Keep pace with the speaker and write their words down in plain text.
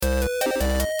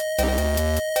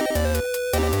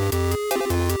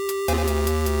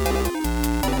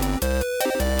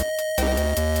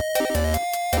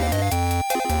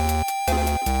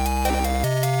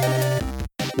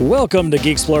Welcome to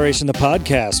Geeksploration, the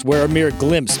podcast, where a mere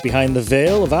glimpse behind the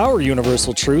veil of our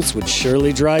universal truths would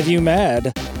surely drive you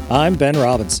mad. I'm Ben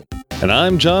Robinson. And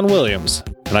I'm John Williams,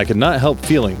 and I could not help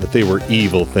feeling that they were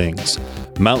evil things.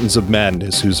 Mountains of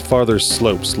madness whose farther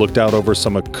slopes looked out over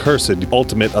some accursed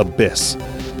ultimate abyss.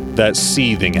 That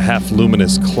seething,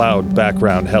 half-luminous cloud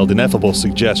background held ineffable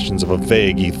suggestions of a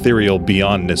vague, ethereal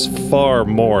beyondness far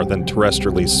more than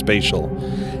terrestrially spatial,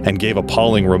 and gave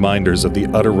appalling reminders of the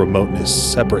utter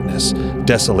remoteness, separateness,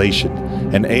 desolation,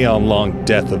 and aeon-long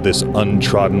death of this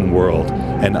untrodden world,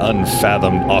 an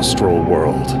unfathomed austral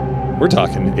world. We're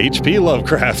talking H.P.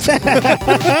 Lovecraft.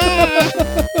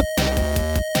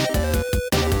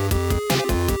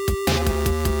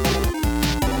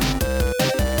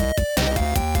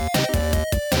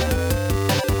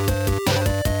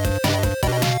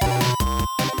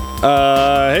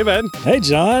 Hey, Ben. Hey,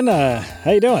 John.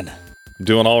 How you doing? I'm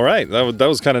doing all right. That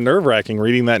was kind of nerve-wracking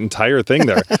reading that entire thing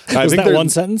there. Was that one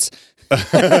sentence? I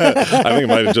think it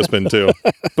might have just been two.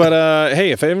 But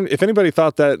hey, if anybody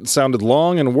thought that sounded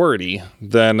long and wordy,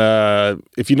 then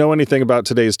if you know anything about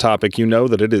today's topic, you know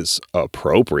that it is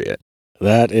appropriate.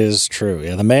 That is true.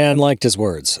 Yeah, the man liked his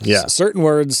words. Yeah. Certain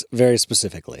words very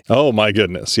specifically. Oh, my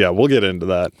goodness. Yeah, we'll get into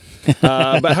that.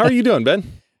 But how are you doing,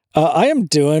 Ben? I am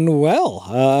doing well.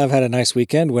 I've had a nice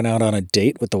weekend. Went out on a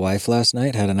date with the wife last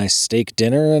night. Had a nice steak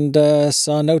dinner and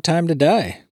saw No Time to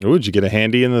Die. Ooh, did you get a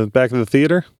handy in the back of the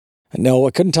theater? No,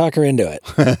 I couldn't talk her into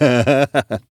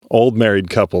it. Old married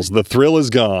couples. The thrill is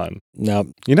gone.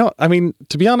 No. You know, I mean,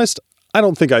 to be honest, I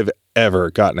don't think I've ever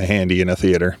gotten a handy in a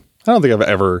theater. I don't think I've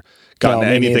ever gotten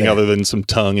anything other than some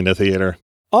tongue in a theater.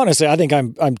 Honestly, I think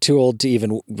I'm too old to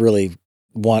even really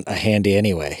want a handy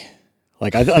anyway.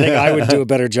 Like, I think I would do a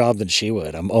better job than she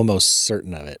would. I'm almost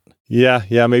certain of it. Yeah,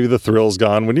 maybe the thrill's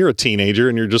gone. When you're a teenager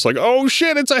and you're just like, oh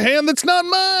shit, it's a hand that's not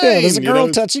mine. Yeah, there's a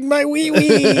girl touching my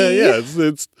wee-wee. Yeah,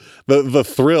 it's the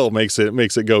thrill makes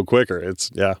it go quicker. It's,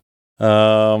 yeah.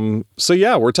 So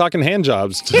yeah, we're talking hand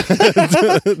jobs today.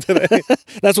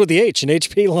 That's what the H in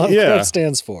HP Lovecraft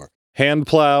stands for. Hand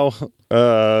plow,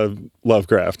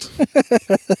 Lovecraft.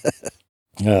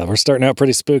 We're starting out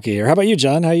pretty spooky here. How about you,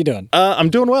 John? How you doing?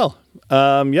 I'm doing well.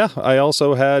 I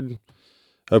also had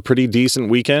a pretty decent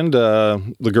weekend.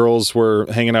 The girls were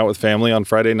hanging out with family on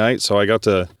Friday night, so I got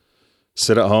to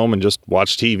sit at home and just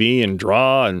watch TV and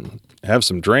draw and have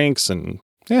some drinks, and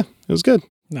yeah, it was good.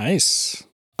 Nice.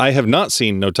 I have not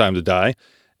seen No Time to Die,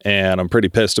 and I'm pretty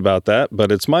pissed about that,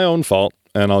 but it's my own fault,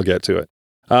 and I'll get to it.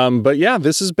 But yeah,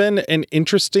 this has been an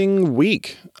interesting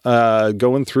week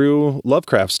going through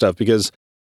Lovecraft stuff, because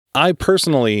I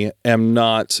personally am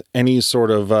not any sort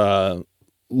of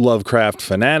Lovecraft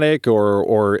fanatic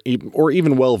or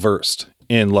even well-versed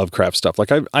in Lovecraft stuff.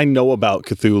 Like, I know about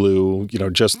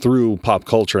Cthulhu, just through pop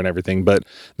culture and everything, but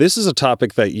this is a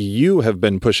topic that you have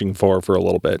been pushing for a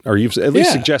little bit, or you've at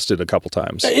least suggested a couple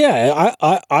times. Yeah,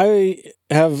 I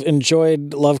have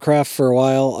enjoyed Lovecraft for a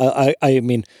while. I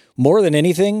mean, more than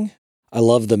anything, I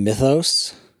love the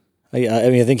mythos.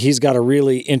 I think he's got a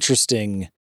really interesting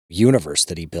universe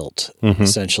that he built,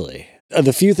 essentially.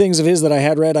 The few things of his that I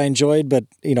had read, I enjoyed, but,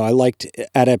 I liked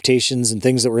adaptations and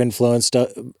things that were influenced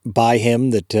by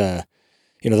him that,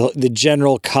 the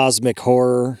general cosmic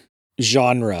horror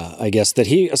genre, I guess, that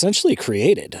he essentially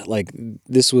created. Like,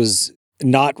 this was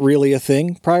not really a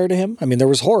thing prior to him. I mean, there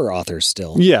was horror authors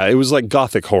still. Yeah, it was like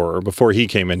gothic horror before he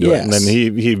came into it. And then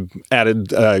he added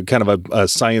kind of a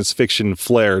science fiction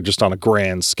flair just on a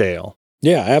grand scale.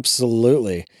 Yeah,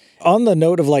 absolutely. On the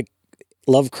note of like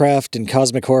Lovecraft and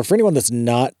cosmic horror, for anyone that's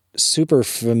not super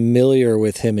familiar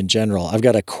with him in general, I've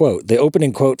got a quote, the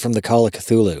opening quote from the Call of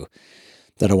Cthulhu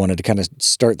that I wanted to kind of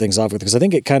start things off with, because I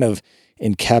think it kind of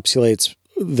encapsulates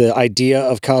the idea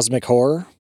of cosmic horror.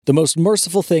 The most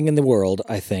merciful thing in the world,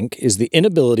 I think, is the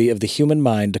inability of the human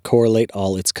mind to correlate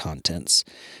all its contents.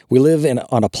 We live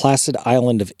on a placid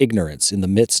island of ignorance in the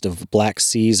midst of black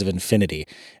seas of infinity,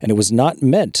 and it was not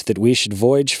meant that we should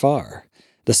voyage far.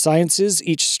 The sciences,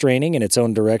 each straining in its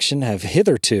own direction, have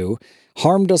hitherto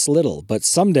harmed us little, but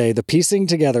someday the piecing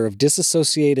together of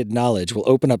disassociated knowledge will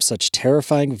open up such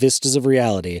terrifying vistas of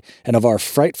reality and of our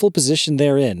frightful position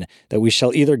therein that we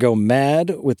shall either go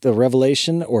mad with the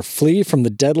revelation or flee from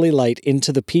the deadly light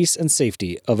into the peace and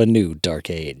safety of a new dark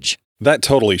age. That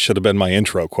totally should have been my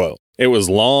intro quote. It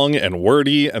was long and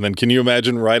wordy, and then can you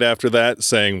imagine right after that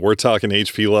saying, we're talking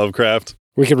H.P. Lovecraft?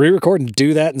 We could re-record and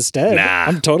do that instead. Nah.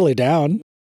 I'm totally down.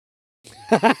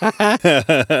 But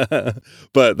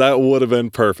that would have been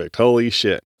perfect. Holy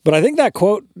shit. But I think that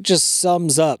quote just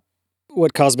sums up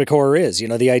what cosmic horror is.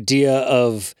 The idea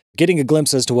of getting a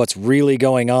glimpse as to what's really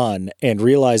going on and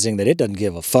realizing that it doesn't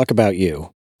give a fuck about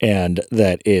you and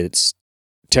that it's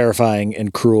terrifying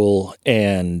and cruel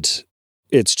and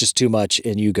it's just too much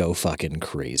and you go fucking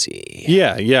crazy.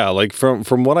 Yeah. Like from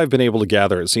what I've been able to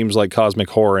gather, it seems like cosmic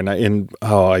horror,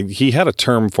 he had a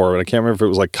term for it. I can't remember if it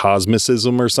was like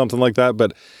cosmicism or something like that,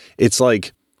 but it's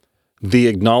like the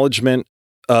acknowledgement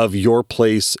of your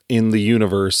place in the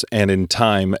universe and in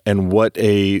time and what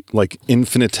a like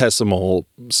infinitesimal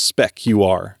speck you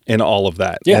are in all of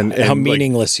that. Yeah, and how like,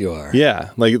 meaningless you are.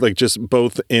 Yeah, like just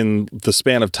both in the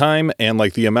span of time and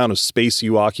like the amount of space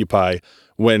you occupy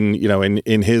when,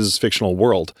 in his fictional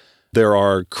world, there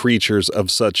are creatures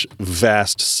of such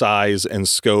vast size and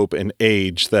scope and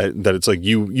age that it's like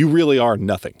you really are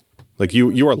nothing. Like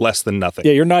you are less than nothing.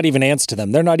 Yeah, you're not even ants to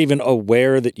them. They're not even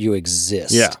aware that you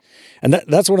exist. Yeah. And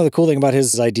that's one of the cool things about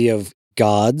his idea of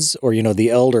gods or, the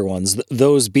elder ones,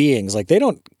 those beings, like they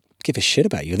don't give a shit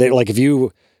about you. They like if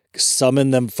you summon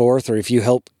them forth or if you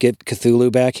help get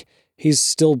Cthulhu back, he's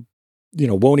still,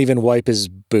 won't even wipe his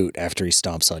boot after he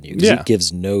stomps on you. Yeah. He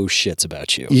gives no shits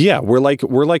about you. Yeah, we're like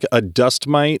a dust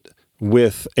mite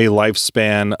with a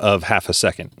lifespan of half a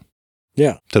second.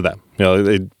 Yeah. To them.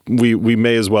 We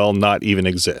may as well not even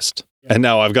exist. And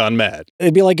now I've gone mad.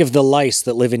 It'd be like if the lice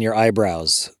that live in your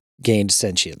eyebrows gained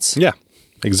sentience. Yeah,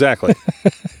 exactly.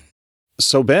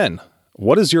 So Ben,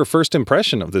 what is your first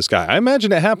impression of this guy? I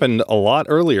imagine it happened a lot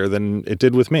earlier than it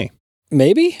did with me.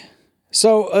 Maybe.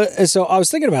 So I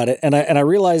was thinking about it and I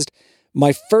realized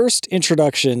my first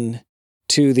introduction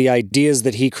to the ideas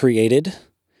that he created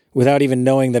without even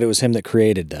knowing that it was him that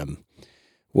created them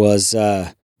was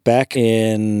back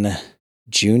in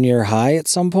junior high at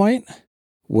some point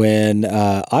when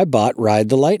I bought Ride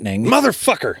the Lightning.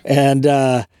 Motherfucker! And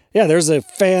there's a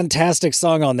fantastic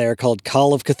song on there called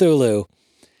Call of Cthulhu.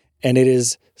 And it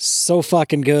is so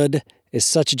fucking good. It's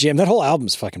such a jam. That whole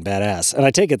album's fucking badass. And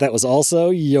I take it that was also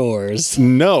yours.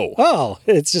 No. Oh,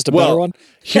 it's just a better one.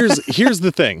 here's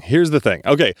the thing.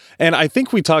 Okay. And I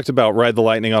think we talked about Ride the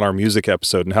Lightning on our music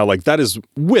episode and how like that is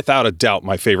without a doubt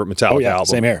my favorite Metallica album.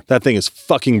 Same here. That thing is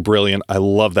fucking brilliant. I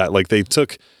love that. Like they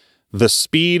took the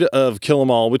speed of Kill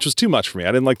 'Em All, which was too much for me. I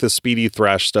didn't like the speedy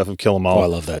thrash stuff of Kill 'Em All. Oh, I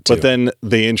love that too. But then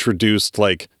they introduced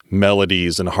like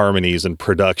melodies and harmonies and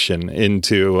production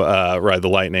into Ride the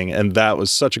Lightning, and that was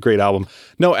such a great album.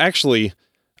 No, actually,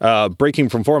 breaking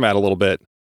from format a little bit,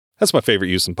 that's my favorite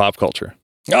use in pop culture.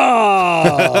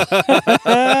 Oh,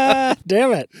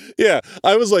 damn it. Yeah,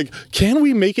 I was like, can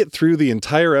we make it through the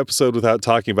entire episode without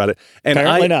talking about it? And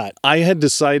Apparently not. I had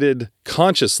decided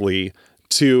consciously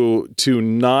to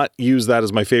not use that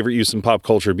as my favorite use in pop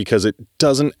culture because it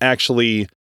doesn't actually...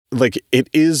 like it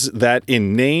is that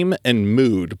in name and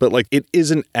mood, but like it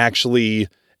isn't actually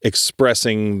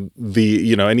expressing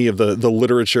the, any of the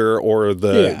literature or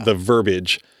the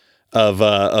verbiage of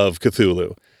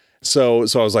Cthulhu. So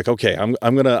I was like, okay,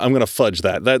 I'm gonna fudge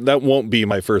that. That won't be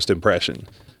my first impression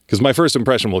because my first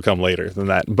impression will come later than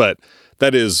that. But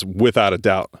that is without a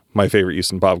doubt my favorite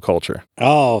use in pop culture.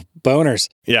 Oh, boners.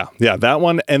 Yeah, that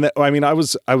one. And I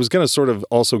was gonna sort of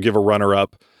also give a runner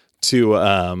up to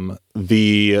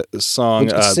the song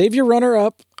save your runner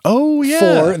up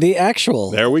for the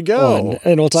actual there we go one.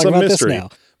 And we'll talk about mystery. This now.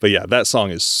 But yeah, that song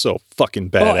is so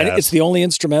fucking badass. And it's the only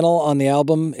instrumental on the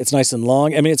album. It's nice and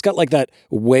long. I mean, it's got like that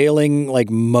wailing, like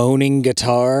moaning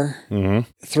guitar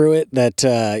through it that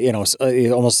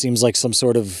it almost seems like some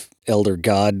sort of elder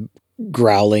god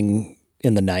growling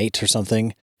in the night or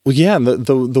something. Well, yeah, and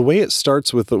the way it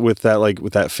starts with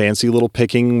that fancy little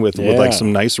picking with like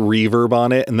some nice reverb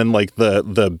on it, and then like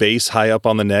the bass high up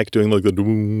on the neck doing like the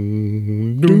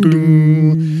doom, doom,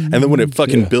 doom, and then when it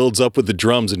fucking builds up with the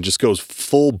drums and just goes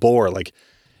full bore, like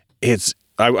it's.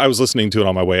 I was listening to it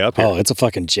on my way up here. Oh, it's a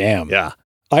fucking jam. Yeah,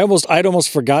 I'd almost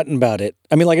forgotten about it.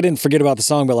 I mean, like I didn't forget about the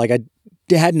song, but like I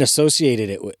hadn't associated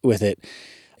it with it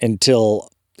until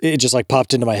it just like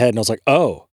popped into my head, and I was like,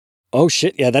 oh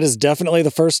shit, yeah, that is definitely the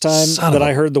first time that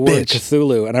I heard the word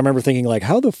Cthulhu. And I remember thinking like,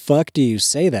 how the fuck do you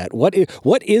say that? What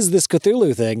is this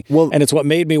Cthulhu thing? Well, and it's what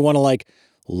made me want to like,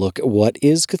 look, what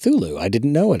is Cthulhu? I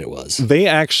didn't know what it was. They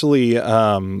actually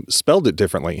spelled it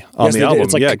differently on the album.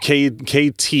 It's like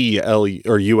KTL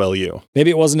or ULU. Maybe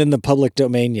it wasn't in the public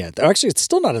domain yet. Actually, it's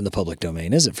still not in the public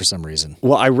domain, is it, for some reason?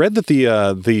 Well, I read that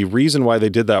the reason why they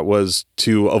did that was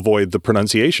to avoid the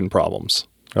pronunciation problems.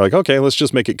 They're like, okay, let's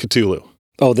just make it Cthulhu.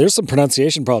 Oh, there's some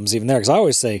pronunciation problems even there, because I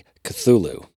always say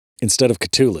Cthulhu instead of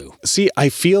Cthulhu. See, I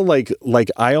feel like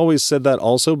I always said that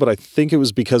also, but I think it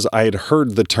was because I had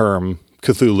heard the term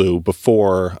Cthulhu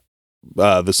before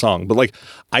the song. But like,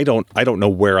 I don't know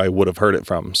where I would have heard it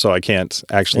from, so I can't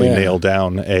actually nail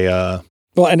down a...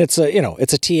 Well, and it's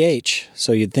a TH,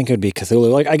 so you'd think it would be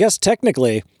Cthulhu. Like, I guess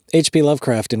technically, H.P.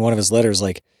 Lovecraft in one of his letters,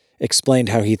 like, explained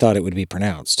how he thought it would be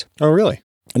pronounced. Oh, really?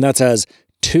 And that's as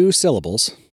 2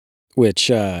 syllables, which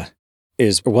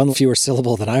is one fewer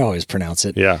syllable than I always pronounce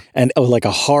it. Yeah. And like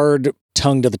a hard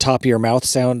tongue to the top of your mouth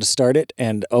sound to start it,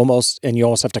 and you almost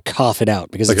have to cough it out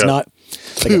because Like it's a not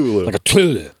like a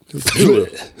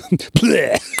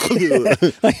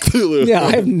yeah,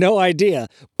 I have no idea.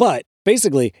 But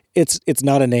basically, it's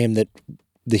not a name that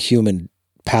the human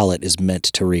palate is meant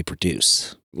to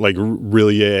reproduce. Like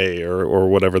Rillier or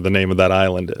whatever the name of that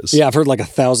island is. Yeah, I've heard like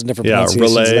 1,000 different Yeah,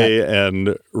 pronunciations of that. Relay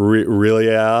and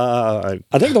Rillier.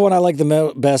 I think the one I like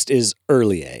the best is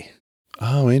Earlier.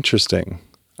 Oh, interesting.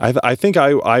 I think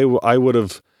I would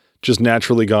have just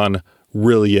naturally gone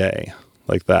Rillier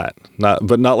like that.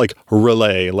 But not like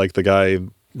relay like the guy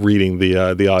reading the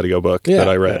audiobook that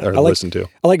I read or listened to.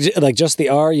 I like just the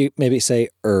R, you maybe say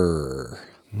So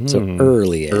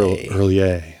Earlier.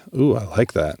 Earlier. Ooh, I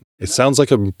like that. It sounds like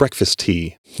a breakfast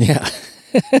tea. Yeah.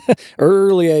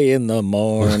 Early in the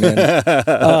morning.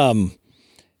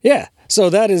 Yeah.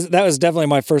 So that was definitely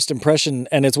my first impression,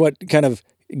 and it's what kind of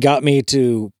got me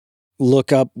to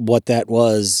look up what that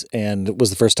was, and it was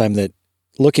the first time that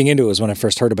looking into it was when I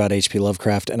first heard about H.P.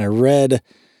 Lovecraft, and I read,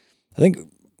 I think,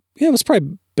 it was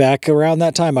probably back around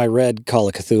that time I read Call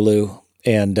of Cthulhu,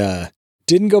 and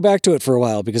didn't go back to it for a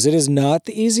while because it is not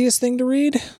the easiest thing to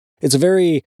read. It's a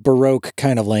very Baroque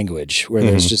kind of language where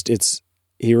there's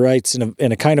he writes in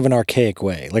a kind of an archaic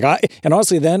way. And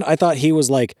honestly, then I thought he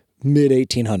was like mid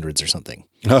 1800s or something.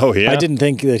 Oh yeah. I didn't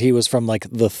think that he was from like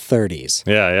the 30s.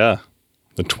 Yeah.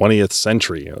 The 20th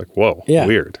century. Like, whoa,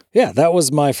 weird. Yeah, that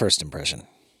was my first impression.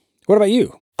 What about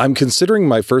you? I'm considering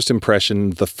my first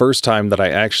impression the first time that I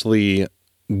actually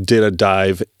did a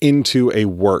dive into a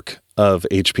work of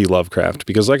H.P. Lovecraft.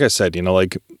 Because like I said,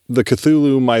 like the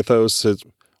Cthulhu mythos is...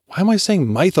 Why am I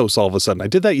saying mythos all of a sudden? I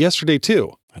did that yesterday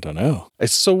too. I don't know.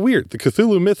 It's so weird. The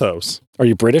Cthulhu mythos. Are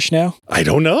you British now? I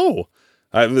don't know.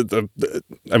 I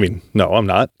mean, no, I'm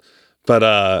not. But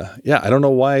I don't know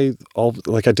why.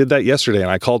 I did that yesterday,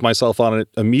 and I called myself on it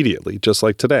immediately, just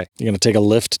like today. You're gonna take a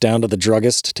lift down to the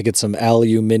druggist to get some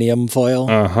aluminium foil.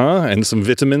 And some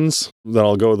vitamins. Then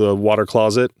I'll go to the water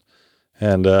closet,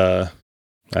 and I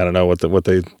don't know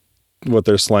what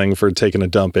their slang for taking a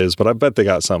dump is, but I bet they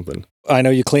got something. I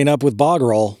know you clean up with bog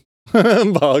roll.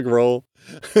 Bog roll.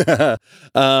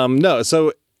 No,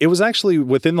 so it was actually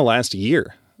within the last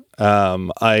year.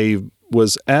 I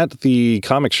was at the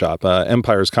comic shop,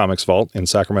 Empire's Comics Vault in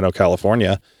Sacramento,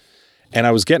 California, and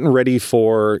I was getting ready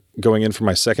for going in for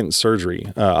my second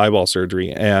surgery, eyeball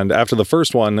surgery. And after the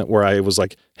first one, where I was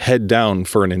like head down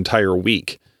for an entire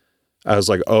week, I was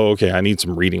like, oh, okay, I need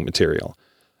some reading material.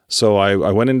 So I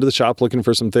went into the shop looking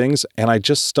for some things, and I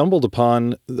just stumbled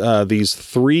upon these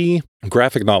 3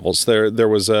 graphic novels. There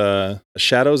was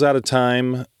Shadows Out of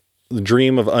Time, The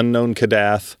Dream of Unknown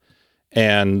Kadath,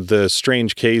 and The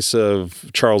Strange Case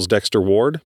of Charles Dexter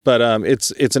Ward. But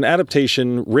it's an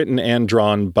adaptation written and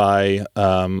drawn by,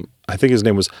 I think his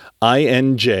name was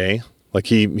I.N.J., like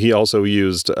he also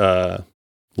used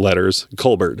letters,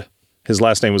 Colbert. His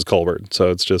last name was Colbert, so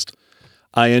it's just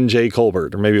I.N.J.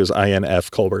 Colbert, or maybe it was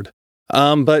I.N.F. Colbert.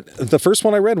 But the first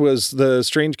one I read was The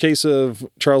Strange Case of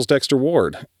Charles Dexter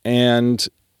Ward, and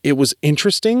it was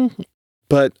interesting,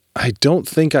 but I don't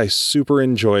think I super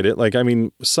enjoyed it.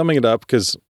 Summing it up,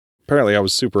 because apparently I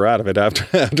was super out of it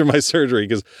after my surgery,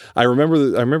 because I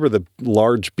remember the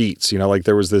large beats,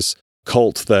 there was this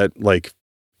cult that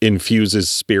infuses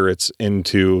spirits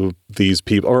into these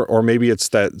people, or maybe it's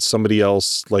that somebody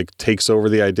else takes over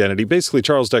the identity. Basically,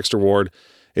 Charles Dexter Ward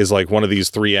is one of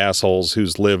these 3 assholes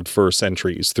who's lived for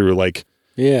centuries through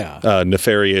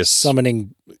nefarious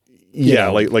summoning,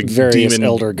 like various demon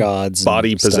elder gods,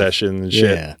 body possession and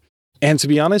shit. Yeah. And to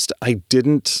be honest, I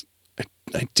didn't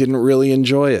really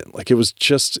enjoy it. It was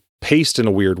just paced in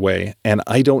a weird way, and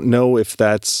I don't know if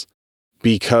that's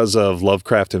because of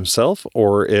Lovecraft himself,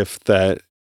 or if the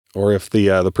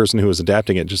person who was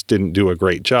adapting it just didn't do a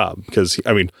great job. Because,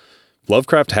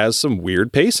 Lovecraft has some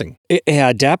weird pacing.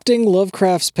 Adapting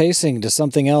Lovecraft's pacing to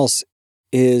something else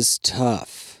is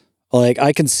tough.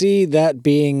 I can see that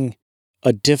being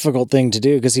a difficult thing to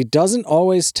do, because he doesn't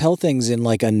always tell things in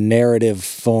a narrative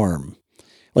form.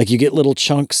 You get little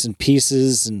chunks and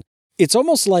pieces, and it's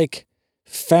almost like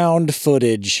found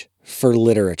footage for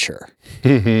literature.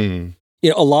 A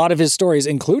lot of his stories,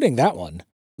 including that one,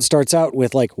 starts out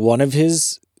with one of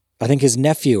his, I think his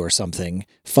nephew or something,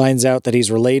 finds out that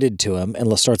he's related to him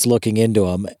and starts looking into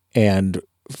him and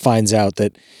finds out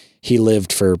that he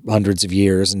lived for hundreds of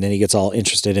years, and then he gets all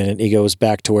interested in it. He goes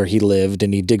back to where he lived,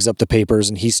 and he digs up the papers,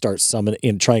 and he starts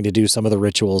trying to do some of the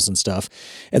rituals and stuff.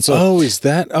 And so, is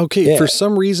that okay? Yeah. For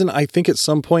some reason, I think at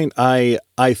some point I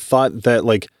thought that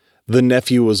like the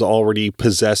nephew was already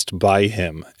possessed by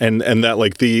him, and that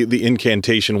like the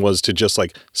incantation was to just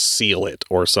like seal it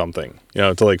or something,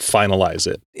 to like finalize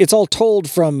it. it's all told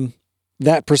from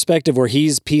that perspective where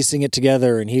he's piecing it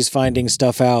together and he's finding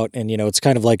stuff out, and it's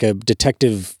kind of like a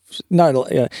detective.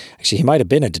 Actually, he might have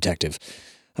been a detective.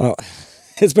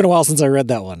 It's been a while since I read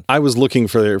that one. I was looking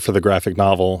for the graphic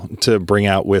novel to bring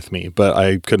out with me, but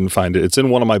I couldn't find it. It's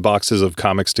in one of my boxes of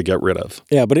comics to get rid of.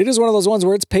 Yeah, but it is one of those ones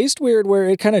where it's paced weird, where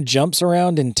it kind of jumps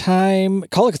around in time.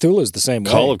 Call of Cthulhu is the same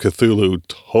way. Call of Cthulhu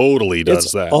totally does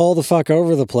It's that. all the fuck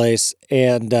over the place,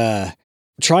 and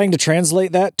trying to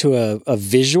translate that to a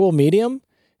visual medium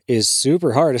is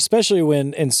super hard, especially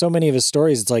when in so many of his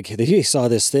stories, it's like he saw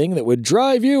this thing that would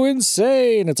drive you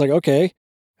insane. It's like, okay,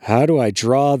 how do I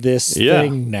draw this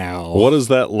thing now? What does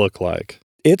that look like?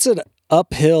 It's an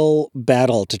uphill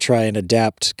battle to try and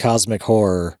adapt cosmic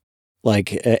horror,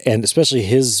 and especially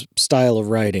his style of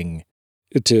writing,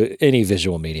 to any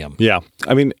visual medium. Yeah,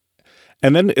 I mean,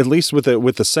 and then at least with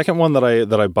the second one that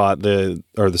I bought, the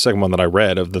second one that I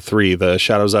read of the three, the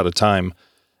Shadows Out of Time,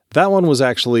 that one was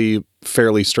actually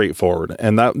fairly straightforward,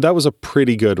 and that was a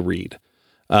pretty good read.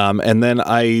 And then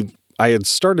I had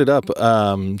started up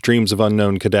Dreams of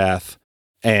Unknown Kadath,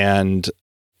 and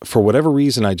for whatever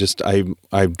reason, I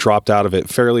dropped out of it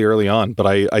fairly early on. But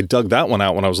I dug that one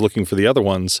out when I was looking for the other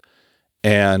ones,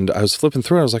 and I was flipping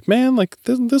through, and I was like, man, like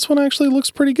this one actually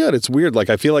looks pretty good. It's weird. Like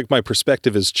I feel like my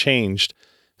perspective has changed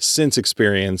since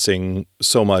experiencing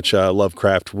so much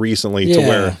Lovecraft recently, to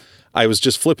where I was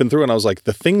just flipping through, and I was like,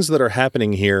 the things that are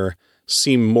happening here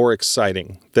seem more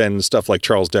exciting than stuff like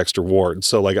Charles Dexter Ward.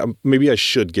 So like maybe I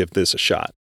should give this a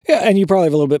shot. Yeah, and you probably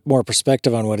have a little bit more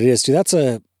perspective on what it is too.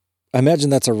 I imagine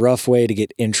that's a rough way to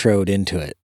get introed into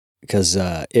it, because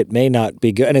it may not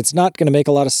be good, and it's not going to make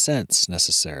a lot of sense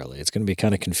necessarily. It's going to be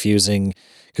kind of confusing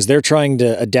because they're trying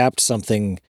to adapt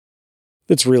something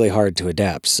that's really hard to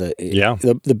adapt. So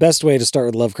the best way to start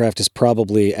with Lovecraft is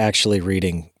probably actually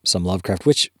reading some Lovecraft,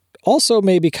 which also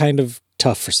may be kind of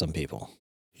tough for some people.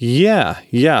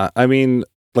 Yeah. I mean,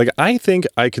 like I think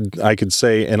I could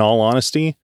say in all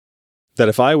honesty that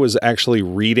if I was actually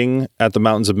reading At the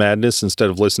Mountains of Madness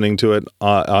instead of listening to it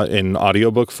in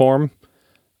audiobook form,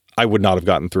 I would not have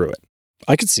gotten through it.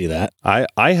 I could see that.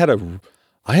 I had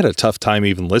a tough time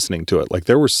even listening to it. Like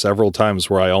there were several times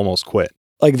where I almost quit.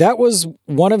 Like that was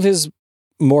one of his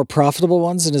more profitable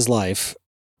ones in his life,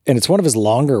 and it's one of his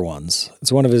longer ones.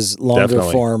 It's one of his longer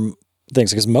form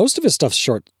things, because most of his stuff's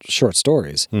short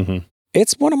stories. Mm-hmm.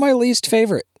 It's one of my least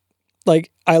favorite.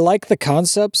 Like, I like the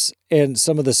concepts and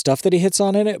some of the stuff that he hits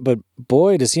on in it, but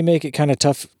boy, does he make it kind of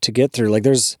tough to get through. Like,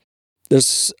 there's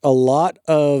a lot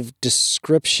of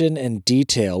description and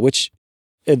detail, which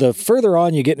the further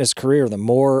on you get in his career, the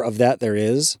more of that there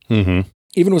is. Mm-hmm.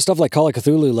 Even with stuff like Call of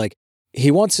Cthulhu, like, he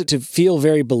wants it to feel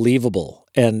very believable.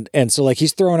 And so like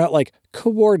he's throwing out like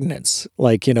coordinates,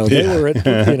 like, they were at,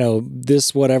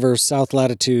 this whatever south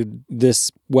latitude,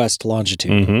 this west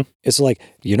longitude. Mm-hmm. It's like,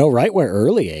 right where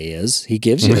Early A is. He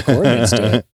gives you the coordinates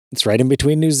to it. It's right in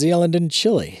between New Zealand and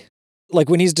Chile. Like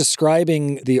when he's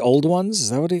describing the old ones, is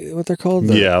that what they're called?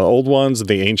 The old ones,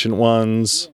 the ancient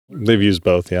ones. They've used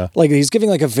both, yeah. Like he's giving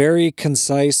like a very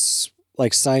concise,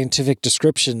 like scientific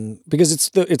description, because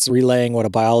it's relaying what a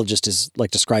biologist is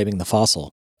like describing the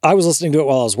fossil. I was listening to it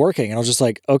while I was working, and I was just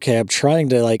like, okay, I'm trying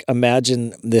to like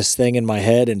imagine this thing in my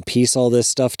head and piece all this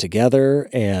stuff together,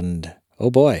 and oh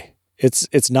boy,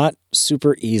 it's not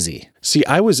super easy. See,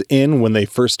 I was in when they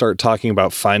first start talking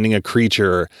about finding a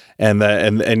creature and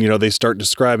they start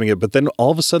describing it, but then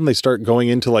all of a sudden they start going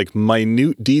into like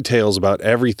minute details about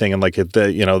everything and like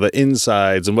the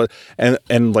insides and what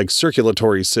and like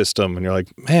circulatory system, and you're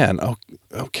like, man,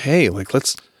 okay, like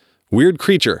let's weird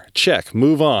creature, check,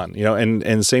 move on,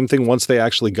 and same thing once they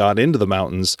actually got into the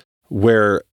mountains,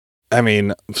 where I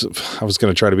mean, I was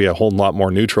going to try to be a whole lot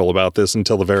more neutral about this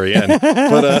until the very end,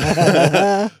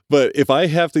 but if I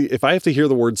have to hear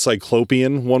the word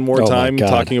Cyclopean one more time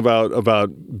talking about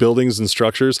buildings and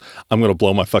structures, I'm going to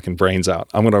blow my fucking brains out.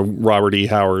 I'm going to Robert E.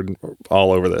 Howard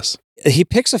all over this. He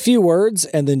picks a few words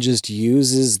and then just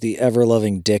uses the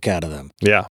ever-loving dick out of them.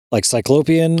 Yeah. Like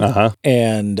Cyclopean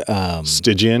and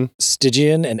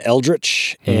Stygian and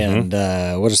Eldritch, and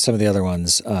what are some of the other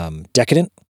ones?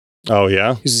 Decadent. Oh,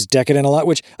 yeah? He uses decadent a lot,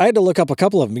 which I had to look up a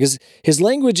couple of them because his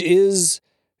language is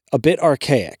a bit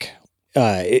archaic.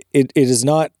 It is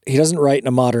not, he doesn't write in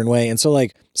a modern way. And so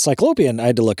like Cyclopean, I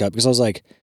had to look up because I was like,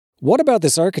 what about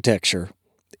this architecture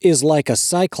is like a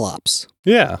cyclops?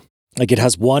 Yeah. Like it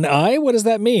has one eye? What does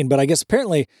that mean? But I guess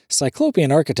apparently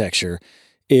cyclopean architecture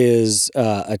is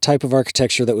a type of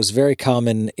architecture that was very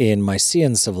common in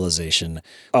Mycenaean civilization,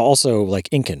 also like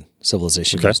Incan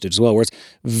civilization used it as well, where it's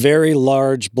very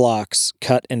large blocks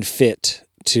cut and fit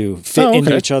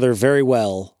into each other very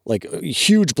well, like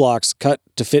huge blocks cut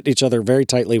to fit each other very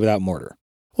tightly without mortar.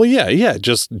 Well, yeah,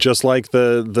 just like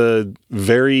the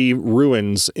very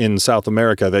ruins in South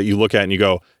America that you look at and you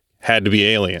go, had to be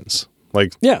aliens.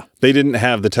 Like, yeah, they didn't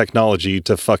have the technology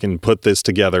to fucking put this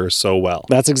together so well.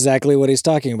 That's exactly what he's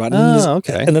talking about.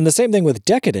 Okay. And then the same thing with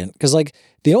decadent, because like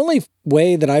the only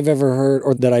way that I've ever heard,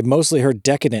 or that I've mostly heard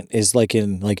decadent, is like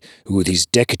in like, ooh, these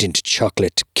decadent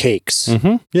chocolate cakes.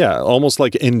 Mm-hmm. Yeah, almost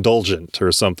like indulgent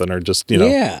or something, or just,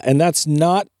 Yeah, and that's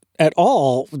not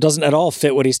doesn't at all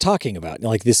fit what he's talking about.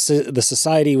 Like the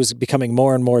society was becoming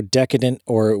more and more decadent,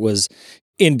 or it was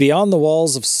in Beyond the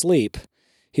Walls of Sleep.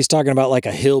 He's talking about like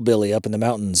a hillbilly up in the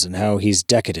mountains and how he's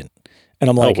decadent. And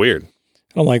I'm like, weird.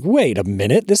 I'm like, wait a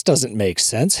minute, this doesn't make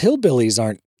sense. Hillbillies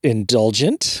aren't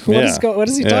indulgent. What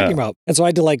is he talking about? And so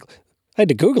I had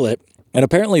to Google it. And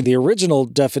apparently the original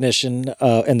definition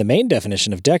and the main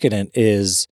definition of decadent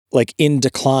is like in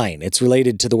decline. It's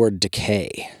related to the word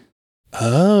decay.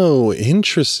 Oh,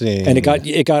 interesting. And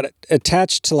it got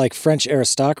attached to like French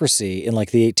aristocracy in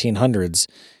like the 1800s,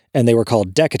 and they were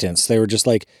called decadents. They were just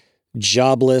like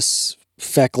jobless,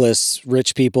 feckless,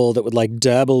 rich people that would like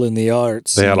dabble in the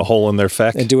arts. They had a hole in their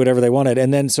feck. And do whatever they wanted.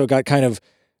 And then so it got kind of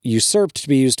usurped to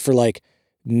be used for like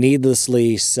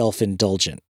needlessly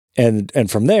self-indulgent.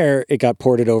 And from there, it got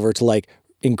ported over to like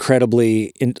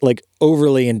incredibly, like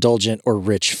overly indulgent or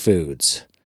rich foods.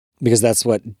 Because that's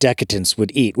what decadents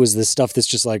would eat, was this stuff that's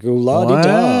just like, ooh,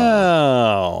 la-di-da.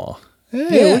 Wow.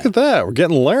 Hey, look at that. We're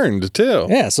getting learned, too.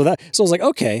 Yeah, so I was like,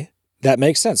 okay, that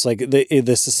makes sense. Like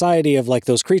the society of like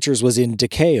those creatures was in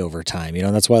decay over time,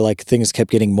 and that's why like things kept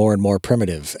getting more and more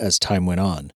primitive as time went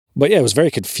on. But yeah, it was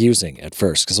very confusing at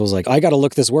first, because I was like, I got to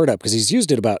look this word up, because he's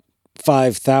used it about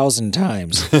 5,000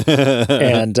 times.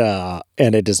 and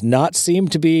it does not seem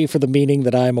to be for the meaning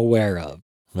that I'm aware of.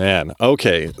 Man,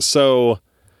 okay, so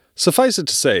suffice it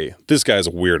to say, this guy's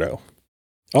a weirdo.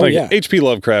 Oh, yeah. H.P.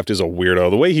 Lovecraft is a weirdo.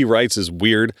 The way he writes is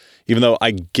weird, even though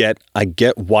I get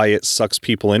why it sucks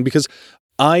people in, because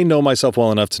I know myself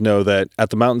well enough to know that at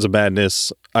the Mountains of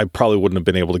Madness, I probably wouldn't have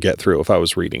been able to get through if I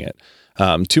was reading it.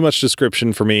 Too much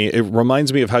description for me. It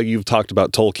reminds me of how you've talked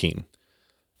about Tolkien,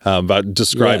 about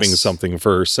describing something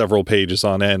for several pages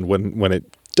on end when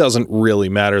it doesn't really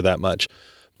matter that much.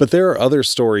 But there are other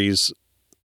stories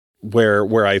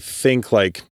where I think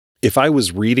like, if I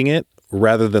was reading it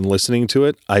rather than listening to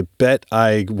it, I bet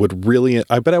I would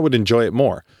enjoy it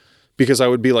more, because I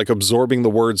would be like absorbing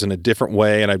the words in a different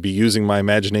way, and I'd be using my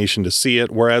imagination to see it.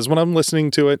 Whereas when I'm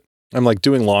listening to it, I'm like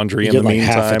doing laundry in the meantime.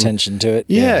 Half attention to it.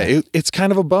 Yeah. It's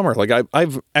kind of a bummer. Like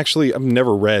I've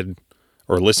never read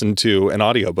or listened to an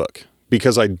audiobook,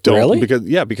 because I don't, really?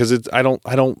 because I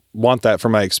don't want that for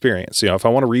my experience. If I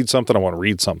want to read something, I want to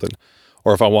read something.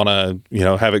 Or if I want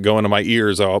to, have it go into my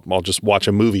ears, I'll just watch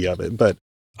a movie of it. But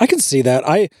I can see that.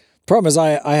 Problem is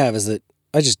that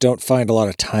I just don't find a lot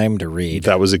of time to read.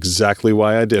 That was exactly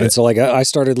why I did it. And so like I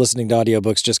started listening to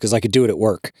audiobooks just because I could do it at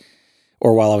work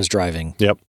or while I was driving.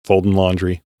 Yep. Folding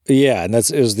laundry. Yeah. And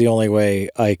it was the only way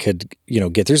I could,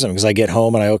 get through something, because I get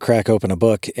home and I crack open a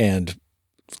book, and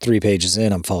 3 pages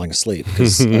in, I'm falling asleep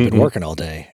because I've been working all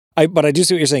day. But I do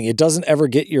see what you're saying. It doesn't ever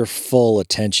get your full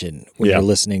attention when you're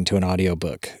listening to an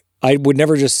audiobook. I would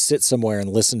never just sit somewhere and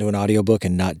listen to an audiobook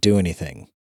and not do anything,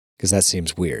 because that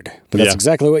seems weird. But that's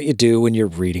exactly what you do when you're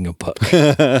reading a book.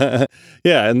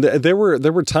 Yeah, and there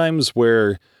were times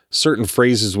where certain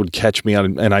phrases would catch me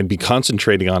on, and I'd be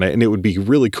concentrating on it, and it would be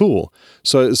really cool.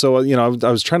 So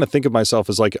I was trying to think of myself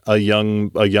as like a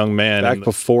young man back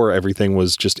before everything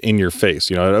was just in your face,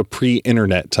 a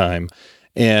pre-internet time.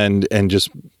 And just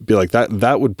be like,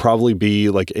 that would probably be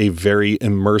like a very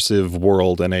immersive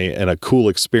world and a cool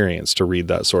experience to read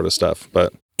that sort of stuff.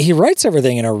 But he writes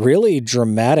everything in a really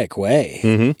dramatic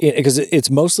way, because it's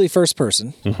mostly first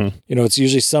person. Mm-hmm. It's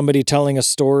usually somebody telling a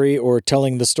story or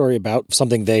telling the story about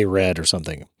something they read or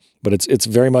something, but it's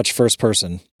very much first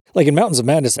person. Like in Mountains of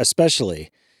Madness,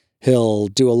 especially, he'll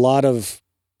do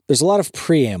there's a lot of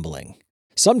preambling.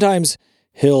 Sometimes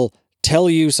he'll tell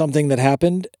you something that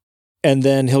happened, and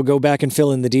then he'll go back and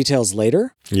fill in the details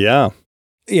later. Yeah.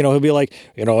 He'll be like,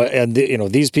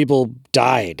 these people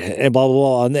died and blah,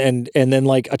 blah, blah. And then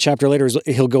like a chapter later,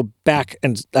 he'll go back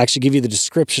and actually give you the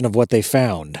description of what they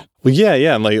found. Well,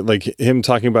 yeah. And like him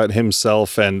talking about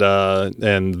himself and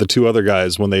the 2 other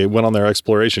guys when they went on their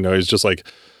exploration, he's just like,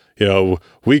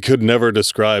 we could never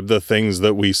describe the things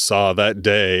that we saw that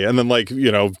day. And then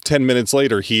 10 minutes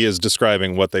later, he is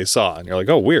describing what they saw. And you're like,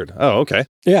 oh, weird. Oh, okay.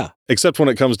 Yeah. Except when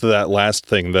it comes to that last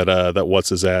thing that what's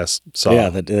his ass saw. Yeah,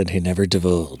 that he never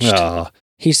divulged.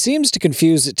 He seems to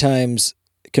confuse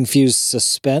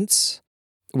suspense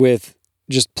with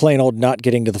just plain old not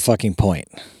getting to the fucking point.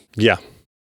 Yeah.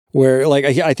 Where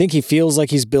I think he feels like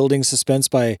he's building suspense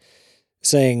by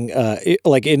saying,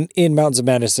 in Mountains of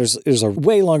Madness, there's a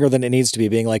way longer than it needs to be,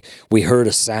 being like, we heard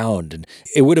a sound, and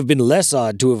it would have been less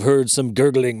odd to have heard some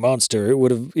gurgling monster. It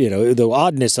would have, the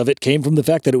oddness of it came from the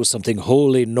fact that it was something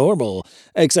wholly normal,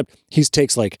 except he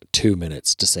takes 2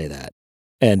 minutes to say that.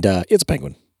 And it's a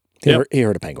penguin. He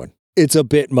heard a penguin. It's a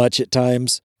bit much at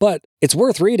times, but it's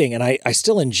worth reading, and I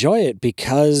still enjoy it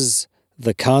because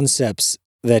the concepts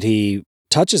that he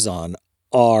touches on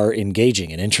are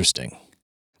engaging and interesting.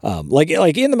 Like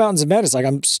in the Mountains of Madness,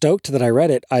 I'm stoked that I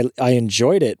read it. I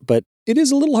enjoyed it, but it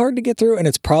is a little hard to get through, and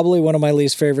it's probably one of my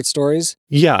least favorite stories.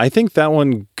 Yeah, I think that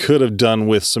one could have done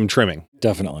with some trimming.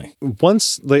 Definitely.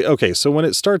 So when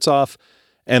it starts off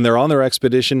and they're on their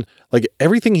expedition,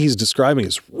 everything he's describing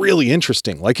is really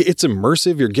interesting. It's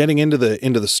immersive. You're getting into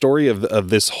the story of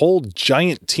this whole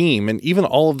giant team and even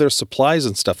all of their supplies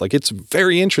and stuff. It's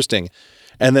very interesting.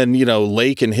 And then,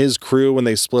 Lake and his crew, when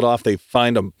they split off, they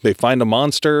find a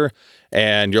monster,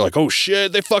 and you're like, oh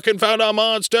shit, they fucking found a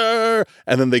monster.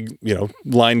 And then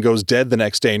line goes dead the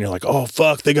next day, and you're like, oh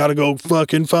fuck, they gotta go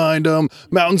fucking find them.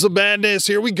 Mountains of Madness,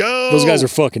 here we go. Those guys are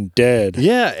fucking dead.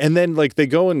 Yeah, and then they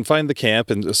go and find the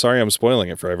camp, and sorry I'm spoiling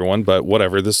it for everyone, but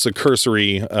whatever, this is a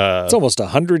cursory... it's almost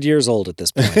 100 years old at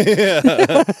this point.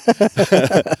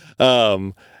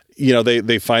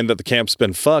 They find that the camp's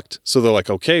been fucked. So they're like,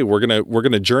 okay, we're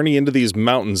going to journey into these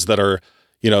mountains that are,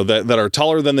 that are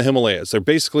taller than the Himalayas. They're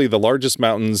basically the largest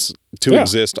mountains to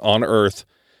exist on Earth.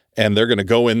 And they're going to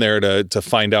go in there to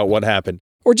find out what happened.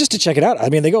 Or just to check it out. I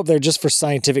mean, they go up there just for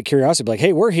scientific curiosity. Like,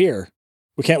 hey, we're here.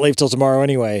 We can't leave till tomorrow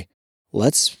anyway.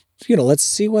 Let's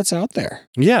see what's out there.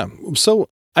 Yeah. So,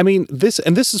 I mean, this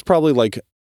is probably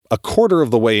a quarter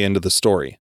of the way into the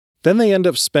story. Then they end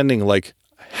up spending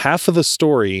half of the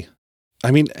story. I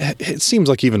mean, it seems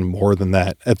like even more than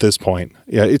that at this point.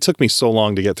 Yeah, it took me so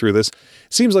long to get through this.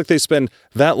 It seems like they spend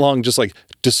that long just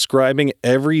describing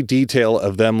every detail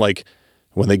of them,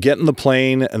 when they get in the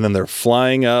plane and then they're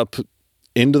flying up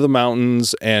into the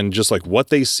mountains and just what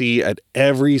they see at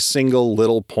every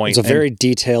single point. It's a very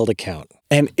detailed account.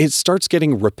 And it starts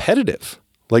getting repetitive.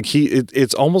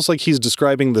 It's almost like he's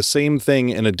describing the same thing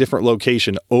in a different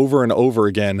location over and over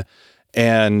again.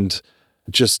 And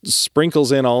just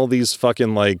sprinkles in all these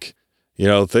fucking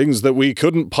things that we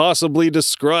couldn't possibly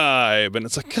describe. And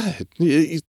it's God,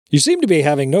 you seem to be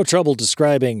having no trouble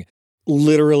describing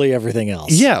literally everything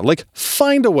else. Yeah,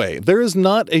 find a way. There is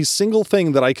not a single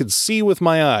thing that I could see with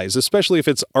my eyes, especially if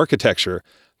it's architecture,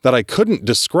 that I couldn't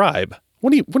describe.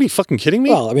 What are you fucking kidding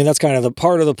me? Well, I mean, that's kind of the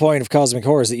part of the point of cosmic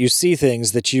horror, is that you see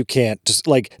things that you can't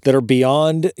that are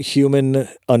beyond human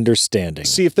understanding.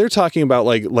 See, if they're talking about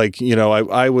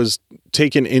I was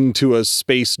taken into a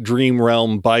space dream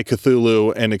realm by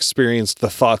Cthulhu and experienced the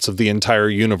thoughts of the entire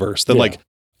universe, then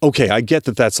okay, I get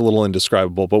that that's a little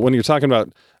indescribable. But when you're talking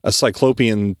about a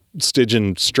Cyclopean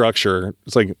Stygian structure,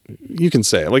 it's you can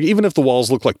say even if the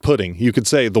walls look like pudding, you could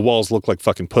say the walls look like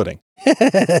fucking pudding.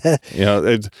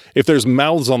 If there's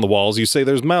mouths on the walls, you say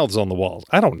there's mouths on the walls.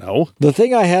 I don't know. The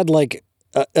thing I had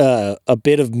a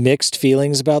bit of mixed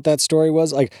feelings about that story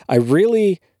was I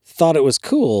really thought it was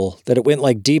cool that it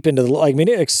went deep into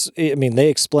the they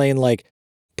explain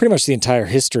pretty much the entire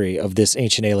history of this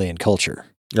ancient alien culture.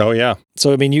 Oh yeah.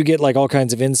 So I mean, you get all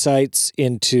kinds of insights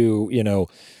into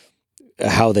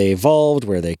how they evolved,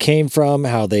 where they came from,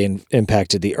 how they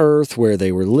impacted the Earth, where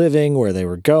they were living, where they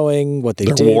were going, what they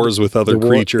did. Their wars with other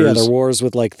creatures. Yeah, their wars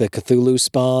with the Cthulhu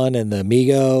spawn and the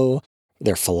Migo,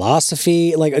 their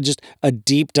philosophy, just a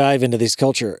deep dive into this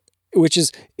culture, which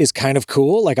is kind of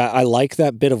cool. I like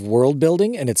that bit of world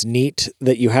building, and it's neat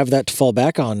that you have that to fall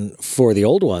back on for the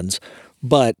old ones.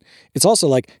 But it's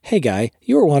also hey guy,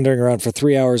 you were wandering around for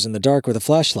 3 hours in the dark with a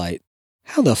flashlight.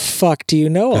 How the fuck do you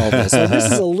know all this?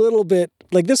 This is a little bit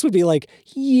this would be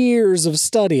years of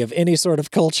study of any sort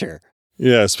of culture.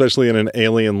 Yeah, especially in an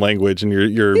alien language, and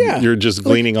you're just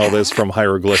gleaning all this from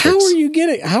hieroglyphics.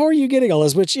 How are you getting all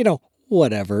this? Which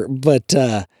whatever. But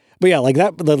yeah,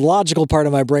 that the logical part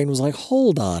of my brain was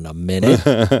hold on a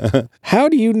minute. How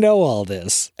do you know all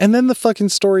this? And then the fucking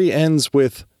story ends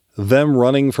with them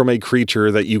running from a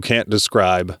creature that you can't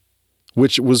describe,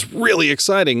 which was really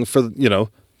exciting for,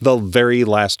 the very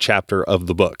last chapter of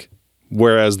the book.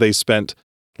 Whereas they spent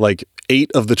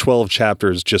 8 of the 12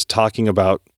 chapters just talking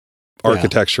about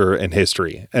architecture and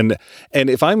history. And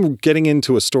if I'm getting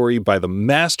into a story by the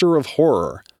master of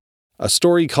horror, a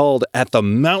story called At the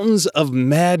Mountains of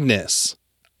Madness,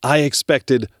 I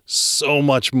expected so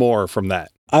much more from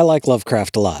that. I like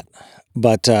Lovecraft a lot,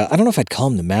 but I don't know if I'd call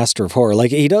him the master of horror.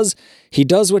 Like he does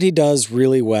what he does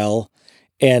really well,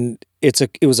 and it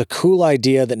was a cool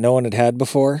idea that no one had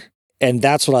before, and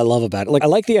that's what I love about it. Like I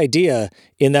like the idea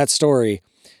in that story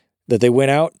that they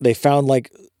went out, they found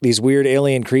like these weird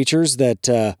alien creatures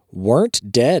that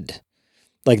weren't dead.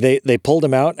 Like they pulled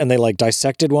them out and they like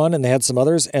dissected one, and they had some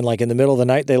others, and like in the middle of the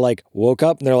night they like woke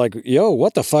up and they're like, "Yo,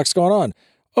 what the fuck's going on?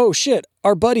 Oh shit,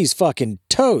 our buddy's fucking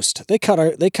toast. They cut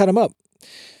him up."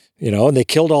 And they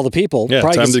killed all the people. Yeah,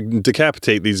 time to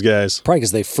decapitate these guys. Probably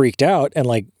because they freaked out, and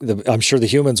like I'm sure the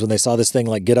humans, when they saw this thing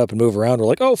like get up and move around, were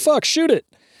like, "Oh fuck, shoot it!"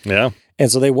 Yeah.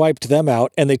 And so they wiped them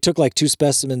out, and they took like 2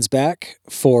 specimens back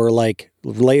for like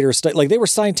later study. Like they were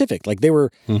scientific, like they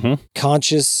were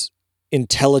conscious,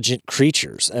 intelligent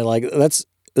creatures, and like that's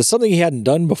something he hadn't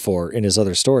done before in his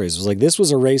other stories. It was like this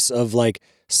was a race of like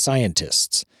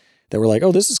scientists that were like,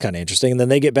 "Oh, this is kind of interesting." And then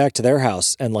they get back to their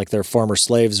house, and like their former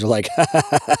slaves are like,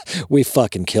 "We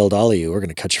fucking killed all of you. We're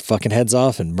gonna cut your fucking heads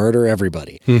off and murder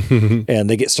everybody." And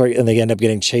they end up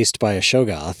getting chased by a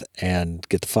Shoggoth and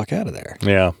get the fuck out of there.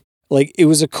 Yeah. Like it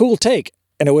was a cool take,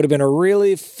 and it would have been a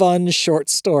really fun short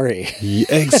story. Yeah,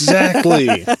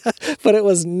 exactly. But it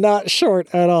was not short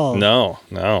at all. No.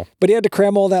 But he had to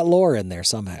cram all that lore in there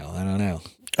somehow. I don't know.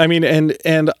 I mean,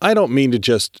 and I don't mean to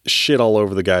just shit all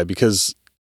over the guy, because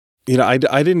I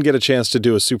didn't get a chance to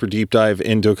do a super deep dive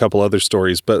into a couple other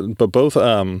stories, but both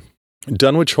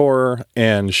Dunwich Horror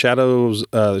and Shadows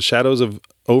of Innsmouth.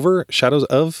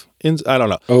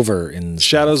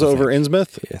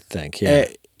 I think, yeah.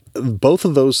 Both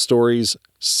of those stories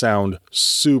sound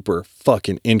super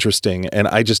fucking interesting, and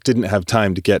I just didn't have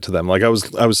time to get to them. Like I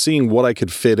was seeing what I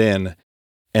could fit in,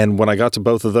 and when I got to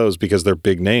both of those, because they're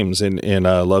big names in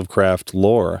Lovecraft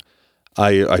lore,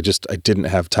 I didn't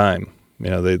have time.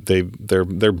 They're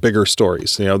bigger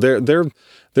stories. They're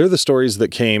the stories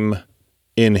that came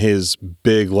in his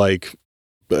big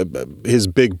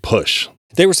push.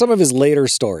 They were some of his later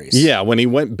stories. Yeah, when he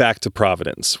went back to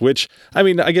Providence, which, I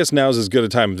mean, I guess now's as good a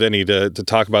time as any to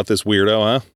talk about this weirdo,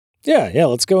 huh? Yeah,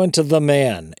 let's go into the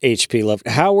man, H.P.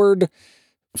 Howard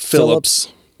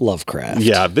Phillips Lovecraft.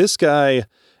 Yeah, this guy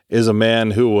is a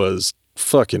man who was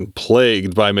fucking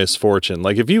plagued by misfortune.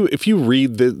 Like if you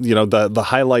read the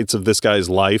highlights of this guy's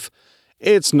life,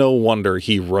 it's no wonder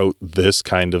he wrote this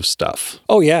kind of stuff.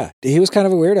 Oh yeah, he was kind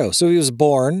of a weirdo. So he was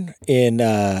born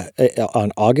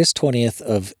on August 20th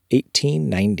of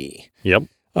 1890. Yep.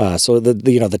 So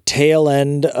the tail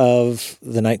end of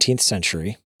the 19th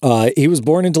century. He was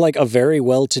born into like a very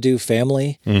well-to-do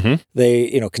family. Mm-hmm.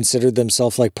 They considered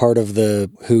themselves like part of the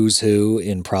who's who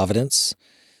in Providence,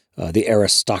 the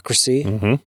aristocracy.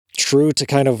 Mm-hmm. True to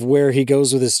kind of where he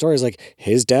goes with his stories, like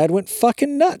his dad went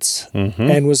fucking nuts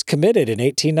and was committed in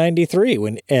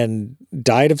 1893 and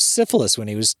died of syphilis when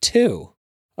he was 2.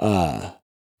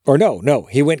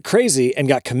 He went crazy and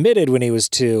got committed when he was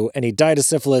 2, and he died of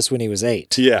syphilis when he was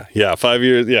 8. Yeah, 5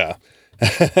 years, yeah.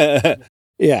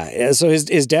 Yeah, so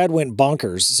his dad went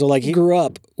bonkers. So like he grew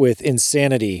up with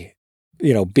insanity,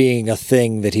 being a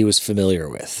thing that he was familiar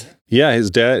with. Yeah, his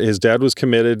dad was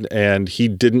committed, and he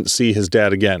didn't see his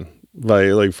dad again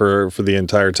for the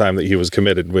entire time that he was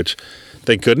committed, which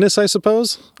thank goodness, I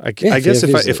suppose. I guess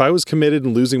if I was committed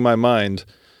and losing my mind,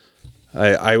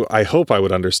 I hope I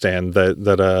would understand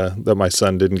that my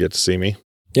son didn't get to see me.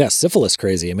 Yeah, syphilis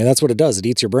crazy. I mean, that's what it does. It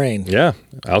eats your brain. Yeah,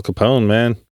 Al Capone,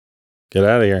 man. Get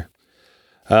out of here.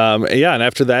 And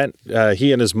after that,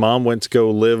 he and his mom went to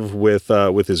go live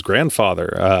with his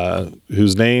grandfather,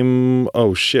 whose name,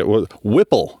 was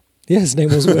Whipple. Yeah, his name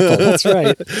was Whipple. That's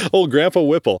right. Old Grandpa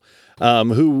Whipple,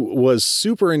 who was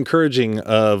super encouraging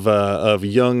of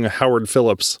young Howard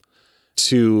Phillips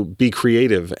to be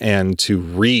creative and to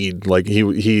read. Like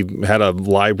he had a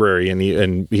library, and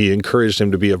he encouraged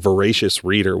him to be a voracious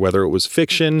reader, whether it was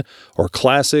fiction or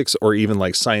classics or even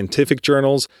like scientific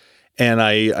journals. And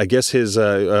I guess his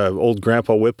old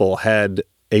Grandpa Whipple had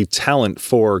a talent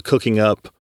for cooking up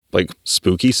like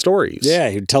spooky stories. Yeah,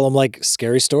 he'd tell them like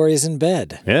scary stories in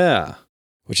bed. Yeah.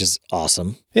 Which is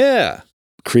awesome. Yeah.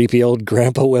 Creepy old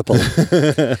Grandpa Whipple.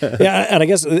 Yeah, and I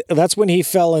guess that's when he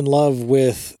fell in love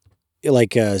with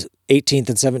like 18th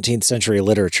and 17th century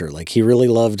literature. Like he really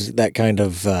loved that kind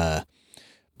of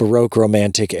Baroque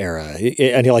romantic era.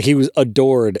 And he was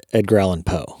adored Edgar Allan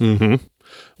Poe. Mm-hmm.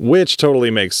 Which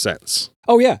totally makes sense.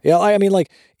 Oh, yeah. Yeah. I mean,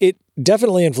 like, it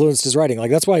definitely influenced his writing.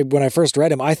 Like, that's why when I first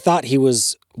read him, I thought he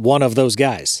was one of those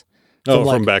guys.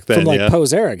 From back then, from like yeah.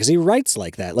 Poe's era, because he writes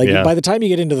like that. Like Yeah. by the time you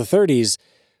get into the 30s,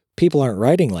 people aren't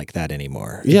writing like that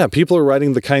anymore. Yeah, people are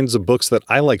writing the kinds of books that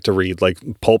I like to read, like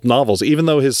pulp novels. Even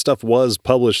though his stuff was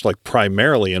published like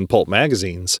primarily in pulp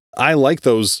magazines, I like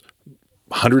those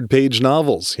 100-page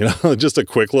novels, just a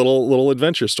quick little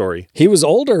adventure story. He was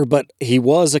older, but he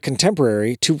was a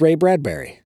contemporary to Ray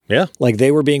Bradbury. Yeah. Like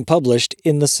they were being published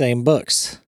in the same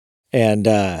books. And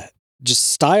just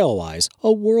style-wise,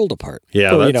 a world apart.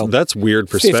 Yeah, Or, that's weird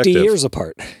perspective. 50 years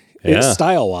apart, Yeah.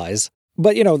 style-wise.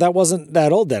 But, that wasn't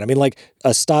that old then. I mean, like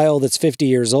a style that's 50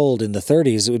 years old in the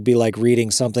 30s, it would be like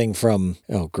reading something from,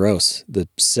 oh, gross, the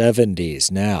 70s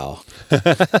now.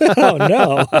 Oh,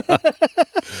 no.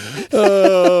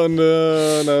 Oh,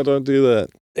 no, don't do that.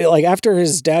 Like after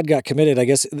his dad got committed, I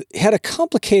guess he had a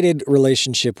complicated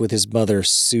relationship with his mother,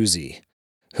 Susie,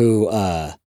 who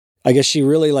I guess she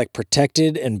really like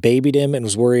protected and babied him and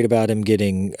was worried about him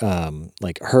getting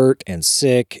like hurt and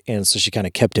sick. And so she kind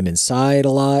of kept him inside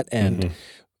a lot and,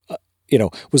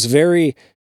 was very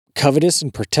covetous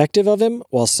and protective of him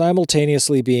while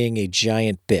simultaneously being a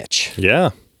giant bitch.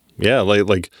 Yeah. Yeah.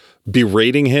 Like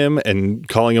berating him and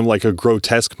calling him like a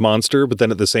grotesque monster, but then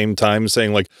at the same time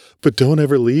saying like, but don't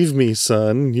ever leave me,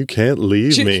 son. You can't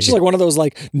leave me. She's like one of those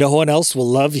like, no one else will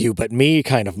love you but me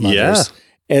kind of mothers.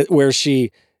 Yeah. Where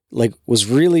she like was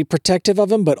really protective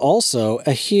of him, but also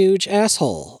a huge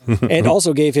asshole and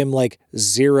also gave him like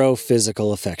zero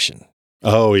physical affection.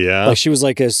 Oh yeah. Like she was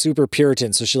like a super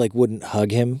Puritan. So she like wouldn't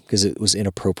hug him because it was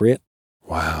inappropriate.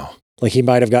 Wow. Like he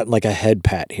might've gotten like a head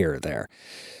pat here or there.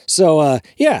 So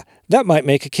yeah, that might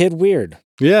make a kid weird.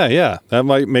 Yeah. That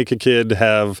might make a kid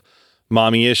have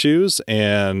mommy issues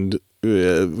and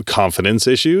confidence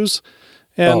issues.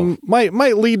 And might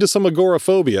lead to some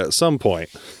agoraphobia at some point.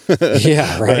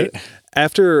 Yeah, right.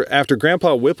 After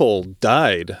Grandpa Whipple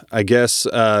died, I guess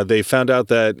they found out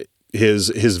that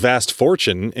his vast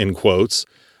fortune, in quotes,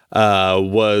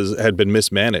 had been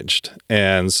mismanaged,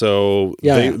 and so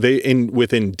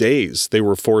within days they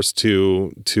were forced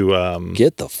to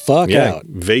get the fuck out,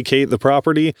 vacate the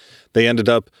property. They ended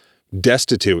up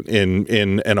destitute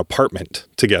in an apartment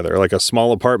together, like a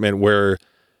small apartment where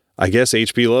I guess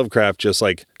H.P. Lovecraft just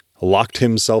like locked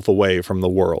himself away from the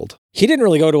world. He didn't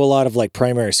really go to a lot of like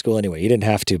primary school anyway. He didn't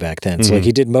have to back then. So like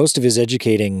he did most of his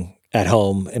educating at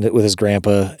home and with his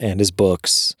grandpa and his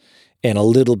books and a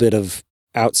little bit of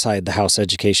outside the house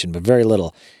education, but very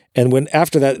little. And when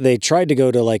after that they tried to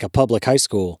go to like a public high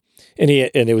school and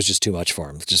it was just too much for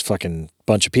him. Just fucking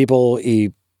bunch of people.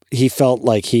 He felt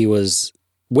like he was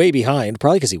way behind,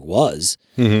 probably because he was.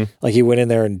 Like he went in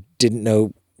there and didn't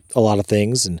know a lot of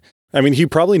things. And I mean, he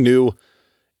probably knew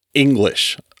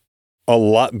English a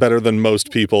lot better than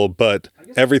most people, but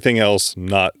everything else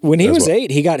not. When he was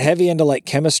 8, he got heavy into like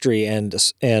chemistry and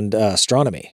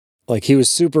astronomy. Like he was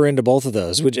super into both of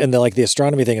those, and the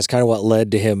astronomy thing is kind of what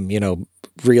led to him,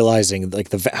 realizing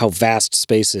like how vast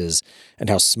space is and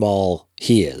how small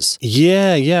he is.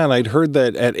 Yeah, and I'd heard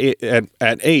that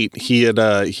at 8 he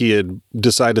had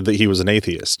decided that he was an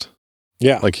atheist.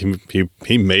 Yeah, like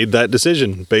he made that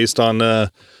decision based on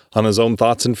his own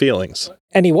thoughts and feelings.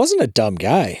 And he wasn't a dumb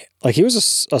guy. Like he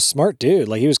was a smart dude.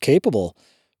 Like he was capable,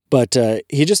 but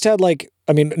he just had like,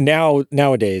 I mean,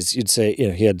 nowadays you'd say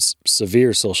he had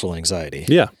severe social anxiety.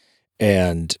 Yeah,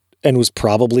 and was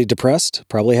probably depressed.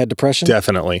 Probably had depression.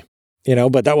 Definitely.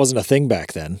 But that wasn't a thing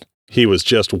back then. He was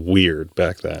just weird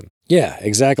back then. Yeah,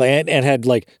 exactly. And had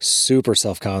like super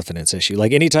self-confidence issue.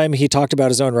 Like anytime he talked about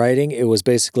his own writing, it was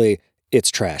basically,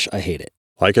 it's trash. I hate it.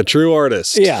 Like a true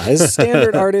artist. Yeah, his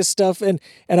standard artist stuff. And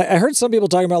I heard some people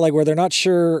talking about like where they're not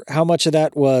sure how much of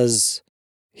that was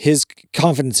his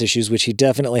confidence issues, which he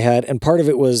definitely had. And part of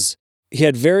it was he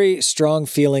had very strong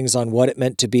feelings on what it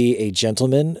meant to be a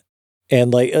gentleman.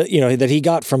 And like, that he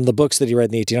got from the books that he read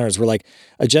in the 1800s were like,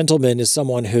 a gentleman is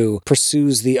someone who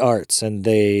pursues the arts and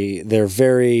they're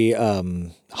very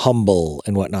humble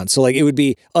and whatnot. So like it would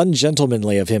be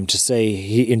ungentlemanly of him to say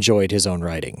he enjoyed his own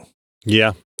writing.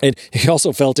 Yeah. And he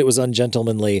also felt it was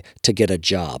ungentlemanly to get a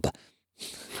job.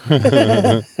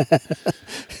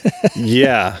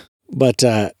 Yeah. But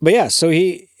yeah, so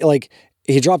he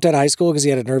dropped out of high school because he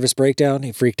had a nervous breakdown.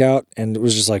 He freaked out and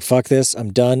was just like, fuck this,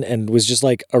 I'm done. And was just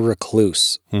like a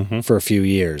recluse for a few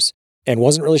years and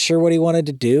wasn't really sure what he wanted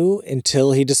to do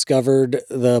until he discovered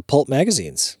the pulp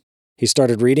magazines. He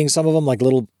started reading some of them, like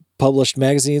little published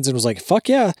magazines, and was like, fuck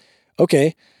yeah,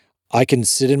 okay. I can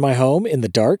sit in my home in the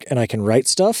dark and I can write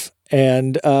stuff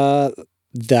and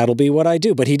that'll be what I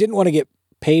do. But he didn't want to get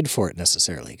paid for it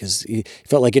necessarily because he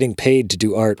felt like getting paid to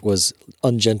do art was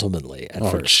ungentlemanly at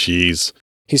first. Oh, jeez.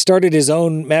 He started his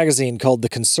own magazine called The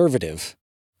Conservative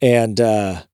and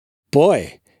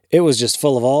boy, it was just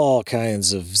full of all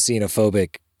kinds of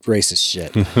xenophobic, racist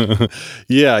shit.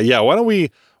 Yeah.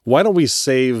 Why don't we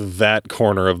save that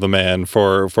corner of the man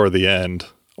for the end?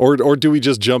 Or do we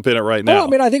just jump in it right now? Oh, I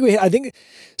mean, I think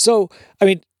so. I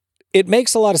mean, it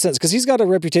makes a lot of sense because he's got a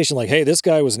reputation like, hey, this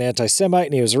guy was an anti-Semite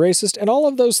and he was a racist, and all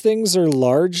of those things are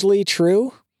largely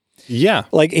true. Yeah.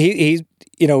 Like he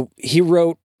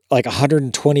wrote like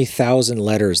 120,000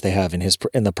 letters they have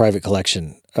in the private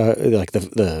collection, like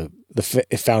the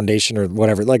foundation or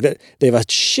whatever. Like they have a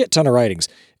shit ton of writings,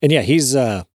 and yeah,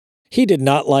 he did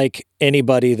not like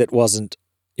anybody that wasn't,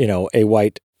 a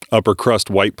white upper crust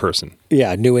white person.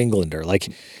 Yeah, New Englander. Like,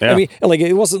 yeah. I mean, like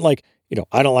it wasn't like,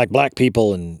 I don't like black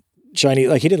people and Chinese.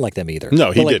 Like he didn't like them either.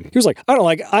 No, he didn't. He was like, I don't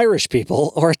like Irish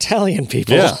people or Italian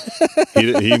people. Yeah,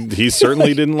 he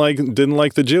certainly didn't like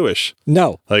the Jewish.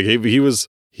 No, like he was.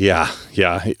 Yeah.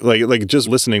 Like just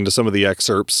listening to some of the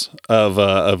excerpts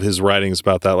of his writings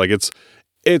about that, like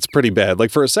it's pretty bad.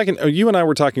 Like for a second, you and I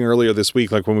were talking earlier this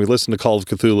week, like when we listened to Call of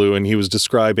Cthulhu, and he was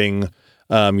describing,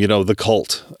 the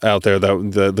cult out there,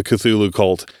 the Cthulhu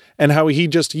cult, and how he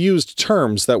just used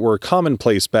terms that were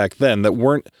commonplace back then that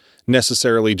weren't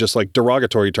necessarily just like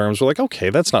derogatory terms. We're like, okay,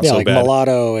 that's not so like bad.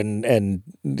 Mulatto and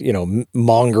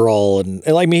mongrel and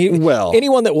like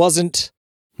anyone that wasn't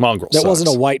mongrel that wasn't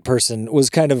a white person was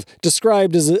kind of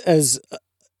described as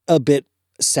a bit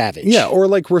savage. Yeah, or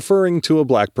like referring to a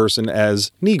black person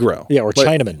as Negro. Yeah, or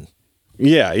Chinaman.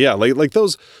 Yeah. Like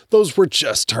those were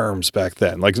just terms back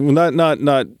then. Like not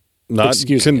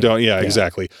condone. Yeah,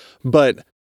 exactly. But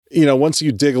once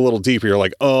you dig a little deeper, you're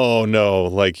like, oh no,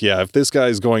 like yeah, if this guy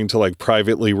is going to like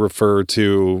privately refer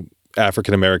to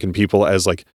African American people as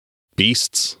like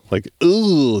beasts, like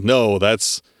ooh, no,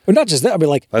 that's. Well, not just that. I mean,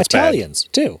 like Italians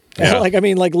bad. too. Yeah.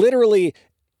 Like literally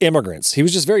immigrants. He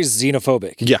was just very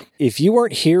xenophobic. Yeah. If you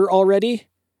weren't here already,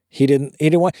 he didn't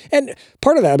want. And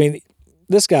part of that, I mean,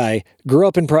 this guy grew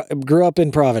up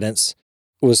in Providence,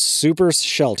 was super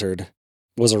sheltered,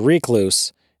 was a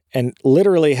recluse, and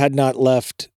literally had not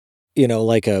left,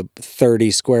 like a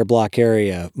 30 square block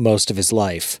area most of his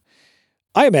life.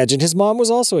 I imagine his mom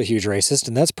was also a huge racist,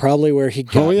 and that's probably where he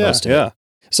got most of it.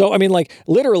 So, I mean, like,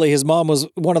 literally, his mom was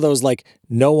one of those, like,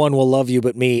 no one will love you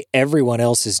but me. Everyone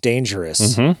else is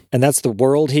dangerous. Mm-hmm. And that's the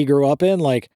world he grew up in.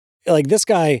 Like this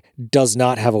guy does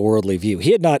not have a worldly view.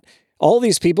 He had not, all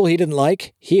these people he didn't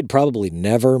like, he had probably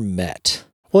never met.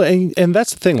 Well, and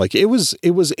that's the thing. Like, it was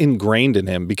ingrained in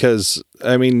him because,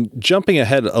 I mean, jumping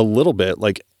ahead a little bit,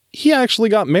 like, he actually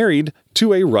got married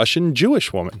to a Russian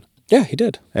Jewish woman. Yeah, he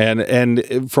did.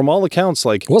 And from all accounts,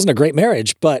 like... It wasn't a great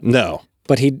marriage, but... No.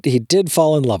 But he did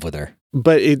fall in love with her.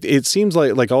 But it seems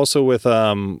like also with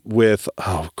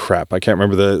oh crap, I can't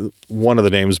remember one of the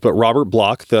names, but Robert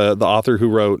Bloch, the author who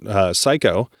wrote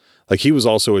Psycho, like he was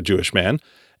also a Jewish man,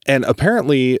 and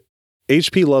apparently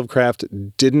H.P. Lovecraft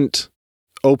didn't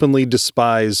openly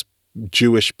despise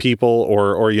Jewish people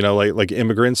or like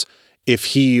immigrants if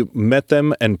he met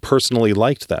them and personally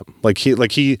liked them. Like he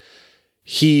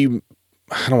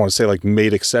I don't want to say like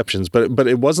made exceptions, but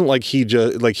it wasn't like he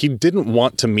just like he didn't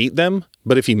want to meet them,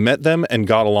 but if he met them and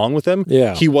got along with them,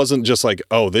 he wasn't just like,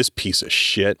 oh, this piece of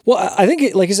shit. Well, I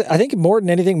think like I said, I think more than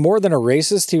anything, more than a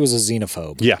racist, he was a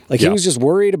xenophobe. Yeah, like he was just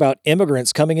worried about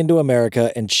immigrants coming into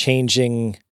America and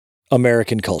changing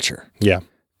American culture. Yeah.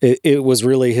 It was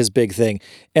really his big thing.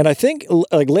 And I think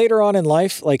like later on in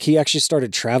life, like he actually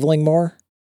started traveling more.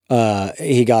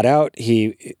 He got out,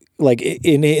 he like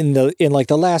in like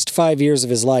the last 5 years of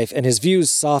his life, and his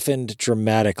views softened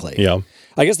dramatically. Yeah.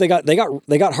 I guess they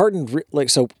got hardened. Like,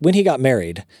 so when he got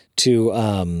married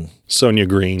to, Sonia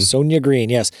Green,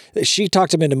 yes, she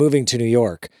talked him into moving to New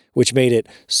York, which made it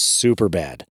super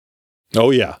bad. Oh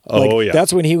yeah. Yeah.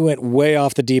 That's when he went way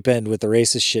off the deep end with the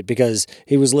racist shit, because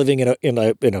he was living in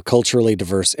a culturally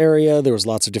diverse area. There was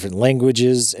lots of different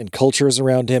languages and cultures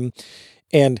around him.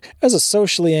 And as a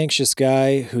socially anxious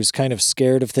guy who's kind of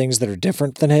scared of things that are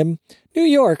different than him, New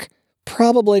York,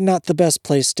 probably not the best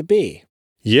place to be.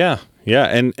 Yeah.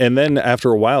 And then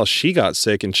after a while, she got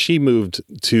sick and she moved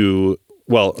to,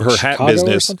 well, her Chicago hat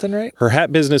business. Or something, right? Her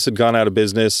hat business had gone out of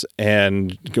business,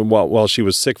 and while she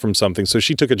was sick from something, so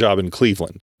she took a job in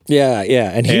Cleveland. Yeah.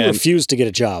 And he refused to get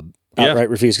a job. Outright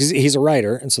refused, because he's a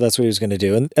writer, and so that's what he was going to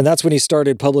do. And that's when he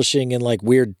started publishing in like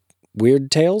Weird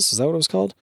Tales. Is that what it was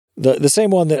called? The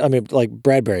same one that, I mean, like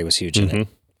Bradbury was huge in it.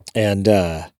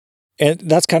 And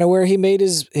that's kind of where he made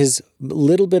his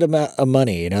little bit of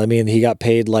money. You know, I mean, he got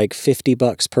paid like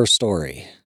 $50 per story.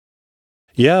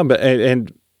 Yeah, but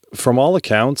and from all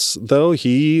accounts, though,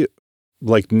 he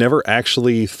like never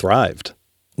actually thrived.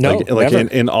 No, like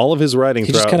in all of his writing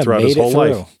throughout his whole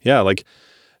life. Yeah, like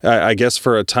I guess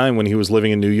for a time when he was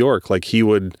living in New York, like he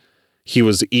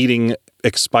was eating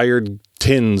expired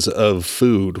tins of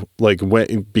food, like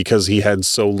because he had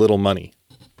so little money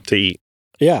to eat.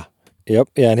 Yeah. Yep.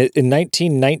 Yeah. And in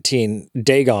 1919,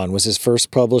 Dagon was his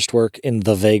first published work in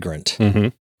The Vagrant. Mm-hmm.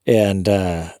 And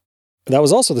that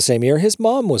was also the same year his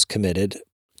mom was committed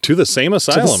to the same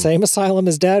asylum. To the same asylum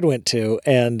his dad went to,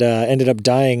 and ended up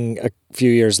dying a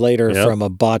few years later from a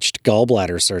botched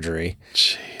gallbladder surgery.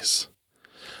 Jeez.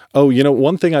 Oh,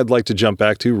 one thing I'd like to jump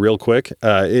back to real quick,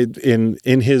 in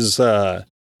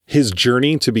his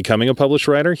journey to becoming a published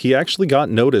writer, he actually got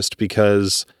noticed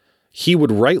because he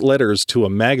would write letters to a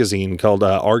magazine called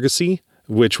Argosy,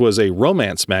 which was a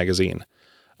romance magazine,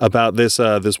 about this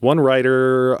one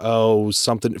writer,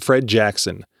 Fred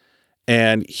Jackson.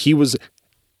 And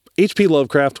H.P.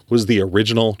 Lovecraft was the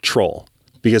original troll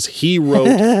because he wrote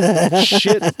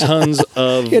shit tons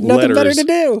of letters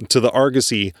to the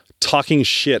Argosy talking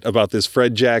shit about this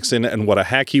Fred Jackson and what a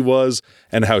hack he was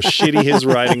and how shitty his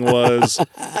writing was.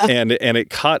 And it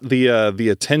caught the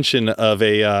attention of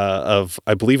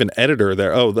I believe an editor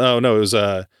there. Oh no, it was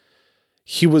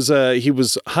he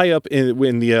was high up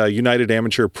in the United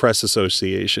Amateur Press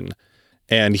Association,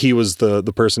 and he was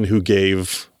the person who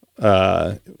gave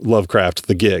Lovecraft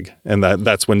the gig, and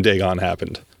that's when Dagon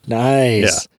happened. Nice.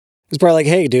 Yeah. It's probably like,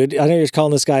 hey, dude, I know you're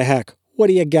calling this guy a hack. What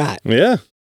do you got? Yeah.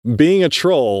 Being a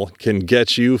troll can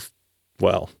get you,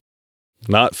 well,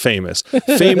 not famous.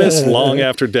 Famous long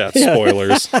after death.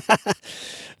 Spoilers.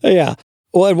 Yeah.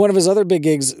 Well, and one of his other big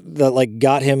gigs that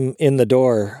got him in the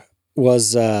door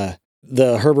was the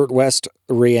Herbert West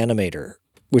Reanimator,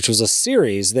 which was a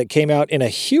series that came out in a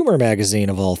humor magazine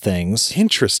of all things.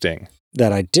 Interesting.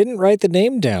 That I didn't write the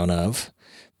name down of,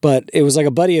 but it was like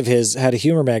a buddy of his had a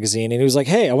humor magazine, and he was like,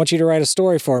 hey, I want you to write a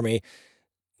story for me.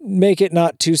 Make it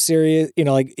not too serious,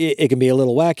 it can be a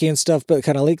little wacky and stuff, but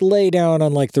kind of lay down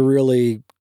on the really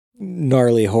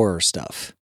gnarly horror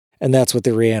stuff. And that's what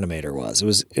the Reanimator was. It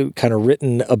was kind of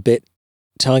written a bit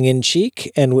tongue in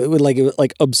cheek, and it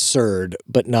was absurd,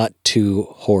 but not too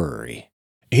horror-y.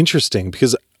 Interesting,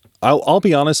 because I'll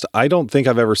be honest, I don't think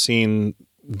I've ever seen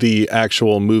the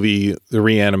actual movie, The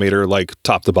Reanimator,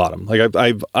 top to bottom.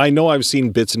 I know I've seen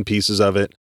bits and pieces of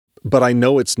it, but I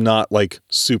know it's not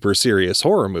super serious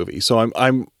horror movie. So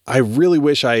I really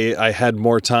wish I had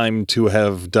more time to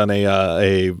have done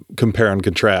a compare and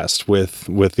contrast with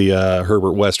the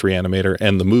Herbert West Reanimator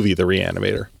and the movie The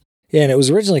Reanimator. Yeah, and it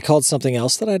was originally called something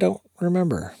else that I don't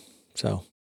remember. So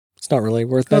it's not really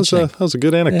worth mentioning. That was a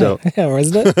good anecdote. Yeah,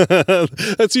 wasn't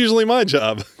it? That's usually my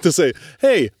job, to say,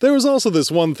 hey, there was also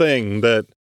this one thing that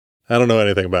I don't know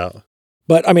anything about.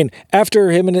 But I mean,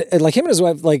 after him and his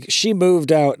wife, she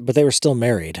moved out, but they were still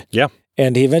married. Yeah.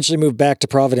 And he eventually moved back to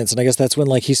Providence. And I guess that's when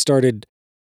he started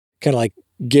kind of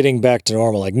getting back to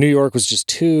normal. New York was just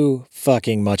too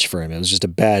fucking much for him. It was just a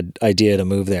bad idea to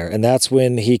move there. And that's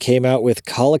when he came out with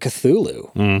Call of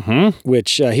Cthulhu,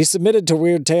 which he submitted to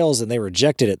Weird Tales, and they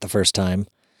rejected it the first time.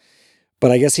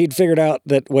 But I guess he'd figured out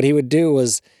that what he would do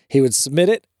was he would submit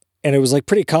it, and it was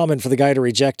pretty common for the guy to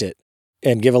reject it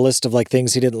and give a list of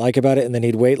things he didn't like about it. And then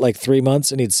he'd wait 3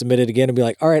 months and he'd submit it again and be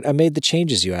like, all right, I made the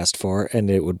changes you asked for. And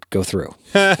it would go through.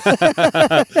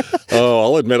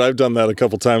 I'll admit I've done that a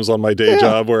couple times on my day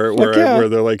job where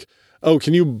they're like, oh,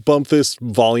 can you bump this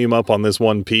volume up on this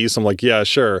one piece? I'm like, yeah,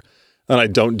 sure. And I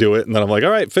don't do it. And then I'm like, all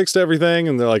right, fixed everything.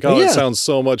 And they're like, oh, it sounds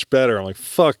so much better. I'm like,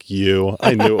 fuck you.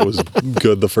 I knew it was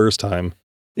good the first time.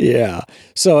 Yeah.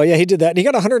 So he did that. And he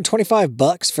got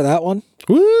 $125 for that one.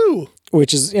 Woo!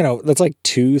 Which is, that's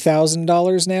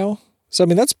 $2,000 now. So, I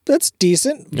mean, that's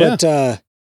decent. Yeah.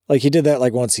 But he did that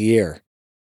once a year.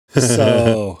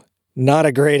 So not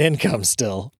a great income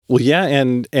still. Well, yeah.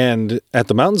 And at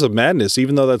the Mountains of Madness,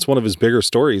 even though that's one of his bigger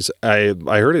stories, I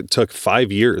heard it took 5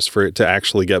 years for it to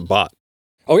actually get bought.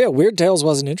 Oh, yeah. Weird Tales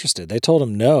wasn't interested. They told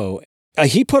him no.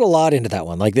 He put a lot into that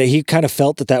one. He kind of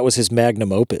felt that was his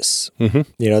magnum opus. Mm-hmm.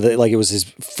 That it was his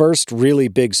first really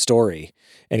big story.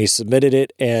 And he submitted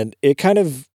it, and it kind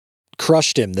of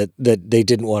crushed him that they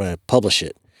didn't want to publish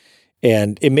it.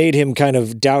 And it made him kind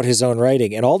of doubt his own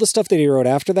writing. And all the stuff that he wrote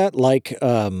after that,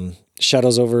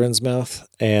 Shadows Over Innsmouth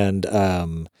and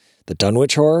the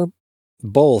Dunwich Horror,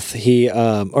 both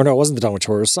or no, it wasn't the Dunwich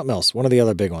Horror, it was something else, one of the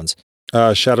other big ones.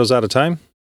 Shadows Out of Time?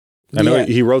 I know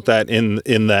he wrote that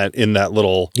in that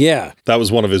little... Yeah. That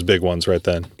was one of his big ones right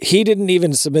then. He didn't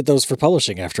even submit those for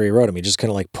publishing after he wrote them. He just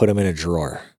kind of put them in a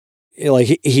drawer.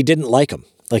 He didn't like them.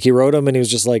 He wrote them and he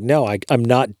was just like, no, I'm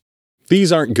not.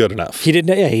 These aren't good enough. He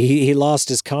didn't. Yeah, he lost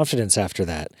his confidence after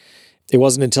that. It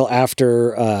wasn't until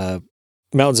after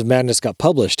Mountains of Madness got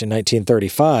published in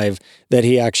 1935 that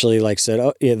he actually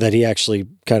that he actually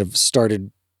kind of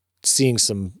started seeing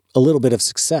a little bit of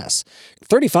success.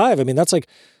 35, I mean, that's like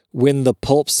when the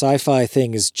pulp sci-fi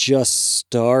thing is just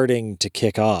starting to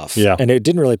kick off. Yeah. And it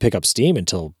didn't really pick up steam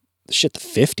until the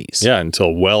 50s. Yeah,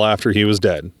 until well after he was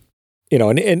dead. You know,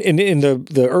 and in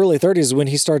the early 30s, when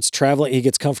he starts traveling, he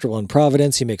gets comfortable in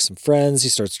Providence, he makes some friends, he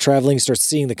starts traveling, he starts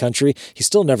seeing the country. He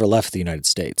still never left the United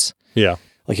States. Yeah.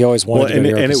 Like he always wanted to go to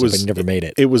Europe, but he never made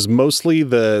it. It was mostly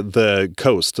the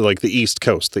coast, like the East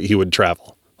Coast, that he would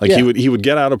travel. Like he would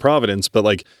get out of Providence, but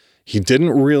like he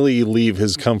didn't really leave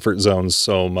his comfort zone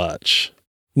so much.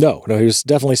 No, he was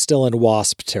definitely still in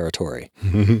WASP territory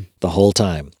the whole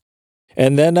time.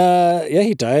 And then,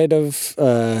 he died of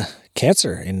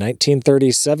cancer in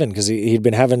 1937 because he'd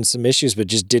been having some issues, but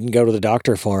just didn't go to the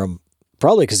doctor for him.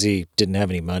 Probably because he didn't have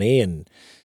any money and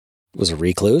was a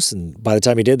recluse. And by the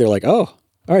time he did, they're like, "Oh,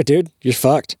 all right, dude, you're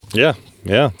fucked." Yeah.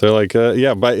 They're like,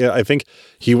 but I think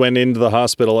he went into the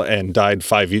hospital and died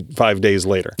 5 days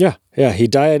later. Yeah. He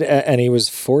died and he was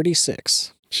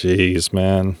 46. Jeez,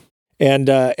 man. And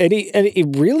he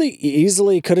really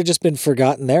easily could have just been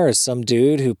forgotten there as some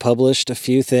dude who published a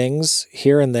few things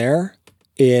here and there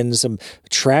in some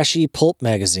trashy pulp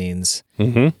magazines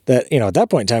that, you know, at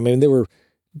that point in time, I mean, they were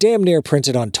damn near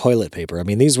printed on toilet paper. I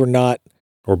mean, these were not...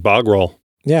 Or bog roll.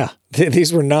 Yeah.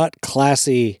 These were not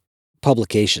classy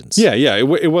publications. Yeah.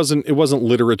 It wasn't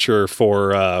literature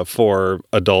for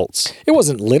adults. It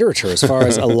wasn't literature as far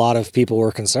as a lot of people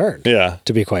were concerned. Yeah.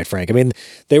 To be quite frank. I mean,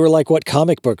 they were like what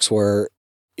comic books were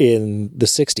in the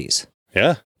 60s.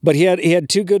 Yeah. But he had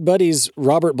two good buddies,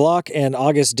 Robert Bloch and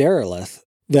August Derleth,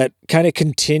 that kind of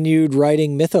continued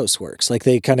writing mythos works. Like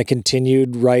they kind of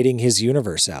continued writing his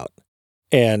universe out.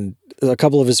 And a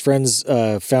couple of his friends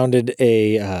founded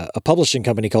a publishing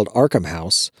company called Arkham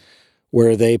House,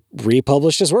 where they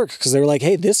republished his work because they were like,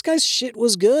 "Hey, this guy's shit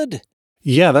was good."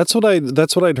 Yeah, that's what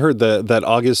I'd heard, that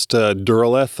August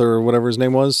Derleth or whatever his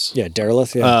name was. Yeah,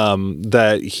 Derleth. Yeah.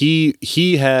 That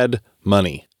he had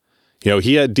money. You know,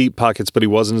 he had deep pockets, but he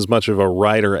wasn't as much of a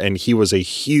writer, and he was a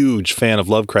huge fan of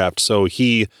Lovecraft. So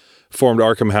he formed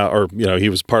Arkham House, or, you know, he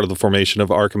was part of the formation of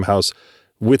Arkham House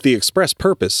with the express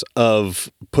purpose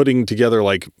of putting together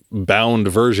like bound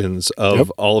versions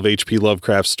of all of H.P.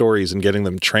 Lovecraft's stories and getting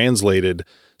them translated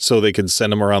so they could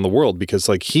send them around the world, because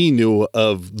like he knew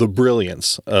of the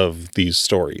brilliance of these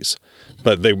stories,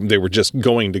 but they were just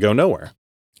going to go nowhere.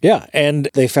 Yeah. And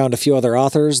they found a few other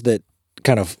authors that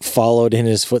kind of followed in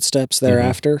his footsteps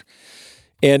thereafter.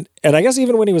 And I guess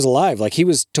even when he was alive, like he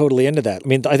was totally into that. I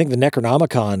mean, I think the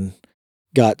Necronomicon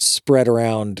got spread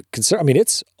around. I mean,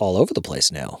 it's all over the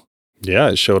place now. Yeah,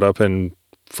 it showed up in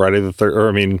Friday the 3rd, or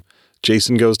I mean,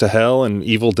 Jason Goes to Hell and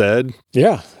Evil Dead.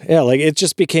 Yeah, like it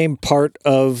just became part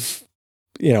of,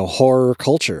 you know, horror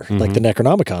culture. Like the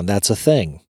Necronomicon, that's a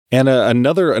thing. And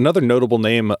another notable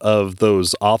name of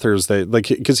those authors that, like,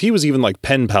 because he was even like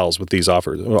pen pals with these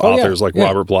authors like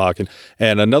Robert Bloch,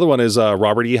 and another one is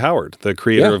Robert E. Howard, the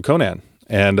creator of Conan,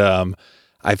 and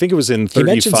I think it was in 35.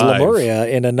 He mentions Lemuria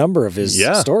in a number of his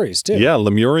stories too. Yeah,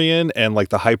 Lemurian and like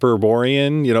the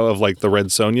Hyperborean, you know, of like the Red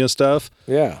Sonja stuff.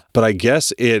 Yeah. But I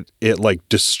guess it like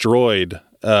destroyed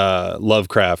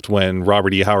Lovecraft when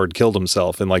Robert E. Howard killed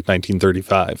himself in like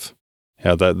 1935.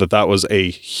 Yeah, that was a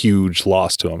huge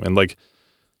loss to him. And like,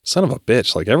 son of a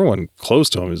bitch, like everyone close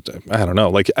to him is, I don't know.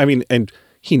 Like, I mean, and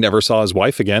he never saw his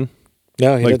wife again.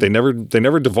 No, like they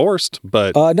never divorced,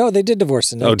 but no, they did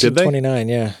divorce in 1929.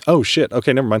 Yeah. Oh shit.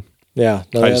 Okay, never mind. Yeah,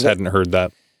 no, I just hadn't heard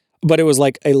that. But it was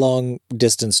like a long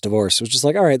distance divorce. It was just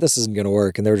like, all right, this isn't going to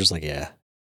work, and they were just like, yeah,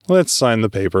 let's sign the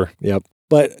paper. Yep.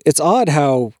 But it's odd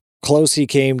how close he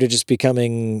came to just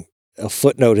becoming a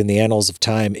footnote in the annals of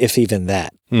time, if even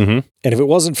that. Mm-hmm. And if it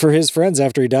wasn't for his friends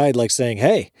after he died, like saying,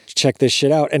 "Hey, check this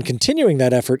shit out," and continuing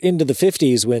that effort into the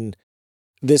 50s when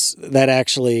that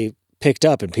actually picked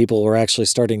up and people were actually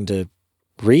starting to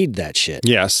read that shit.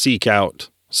 Yeah, seek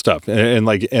out stuff. And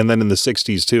then in the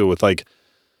 60s too,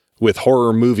 with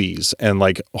horror movies and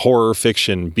like horror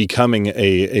fiction becoming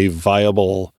a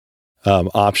viable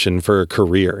option for a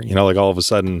career. You know, like all of a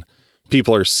sudden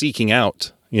people are seeking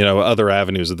out, you know, other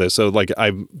avenues of this. So like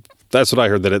that's what I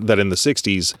heard, that in the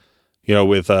 60s, you know,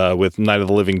 with Night of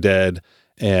the Living Dead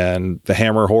and the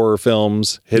Hammer horror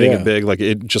films hitting it big, like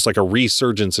it just like a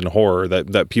resurgence in horror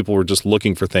that people were just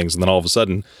looking for things. And then all of a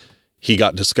sudden he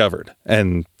got discovered.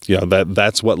 And, you know,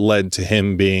 that's what led to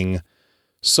him being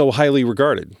so highly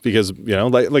regarded, because, you know,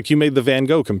 like you made the Van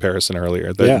Gogh comparison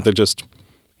earlier,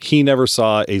 he never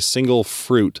saw a single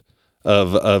fruit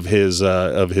of his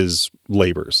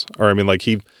labors. Or I mean, like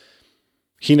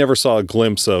he never saw a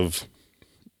glimpse of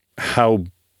how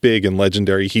big and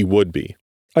legendary he would be.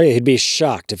 Oh yeah, he'd be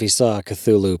shocked if he saw a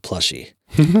Cthulhu plushie.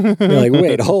 You're like,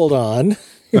 wait, hold on.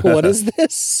 What is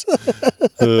this?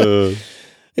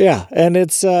 Yeah, and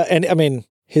it's and I mean,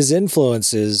 his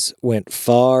influences went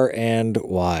far and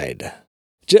wide.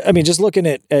 I mean, just looking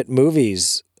at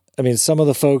movies, I mean, some of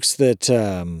the folks that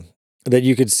that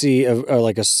you could see are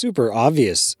like a super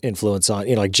obvious influence on,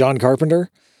 like John Carpenter.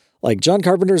 Like John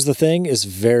Carpenter's The Thing is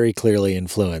very clearly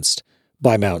influenced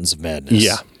by Mountains of Madness.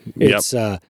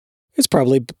 Yeah. It's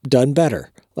probably done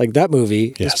better. Like that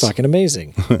movie is fucking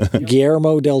amazing.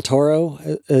 Guillermo del Toro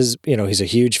is, he's a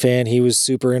huge fan. He was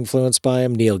super influenced by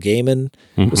him. Neil Gaiman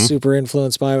was super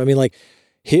influenced by him. I mean, like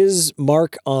his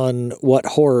mark on what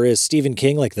horror is. Stephen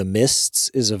King, like The Mists,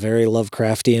 is a very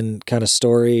Lovecraftian kind of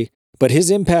story. But his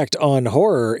impact on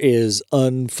horror is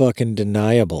unfucking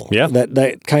deniable. Yeah.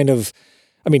 That kind of,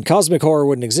 I mean, cosmic horror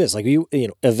wouldn't exist. Like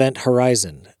Event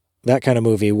Horizon, that kind of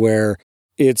movie where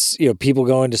it's, people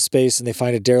go into space and they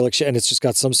find a derelict ship and it's just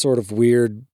got some sort of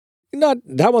weird,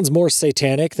 that one's more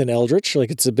satanic than Eldritch.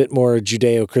 Like it's a bit more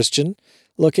Judeo-Christian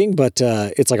looking, but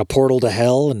it's like a portal to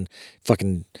hell and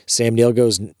fucking Sam Neill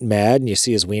goes mad and you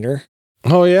see his wiener.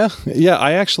 Oh yeah. Yeah.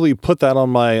 I actually put that on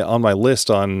my list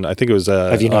on, I think it was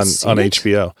Have you not seen on it?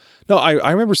 HBO. No,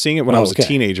 I remember seeing it when I was a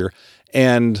teenager,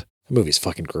 and the movie's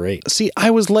fucking great. See,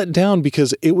 I was let down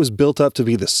because it was built up to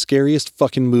be the scariest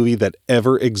fucking movie that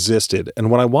ever existed.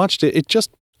 And when I watched it, it just,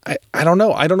 I don't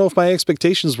know. I don't know if my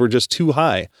expectations were just too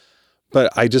high,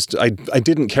 but I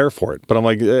didn't care for it. But I'm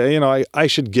like, I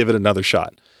should give it another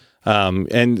shot.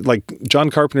 And like John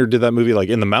Carpenter did that movie like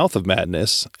In the Mouth of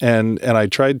Madness. And I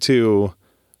tried to,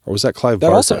 or was that Clive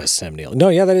Barker? That also has Sam Neill. No,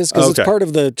 yeah, that is because it's part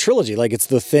of the trilogy. Like it's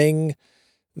The Thing,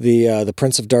 the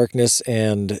Prince of Darkness,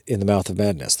 and In the Mouth of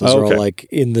Madness. Those are all like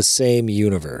in the same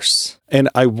universe. And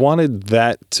I wanted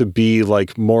that to be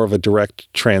like more of a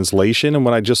direct translation. And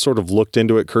when I just sort of looked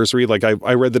into it cursory, like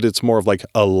I read that it's more of like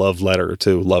a love letter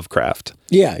to Lovecraft.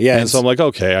 Yeah. And so I'm like,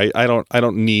 okay, I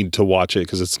don't need to watch it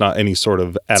because it's not any sort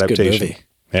of adaptation. It's a good movie.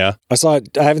 Yeah. I saw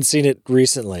it. I haven't seen it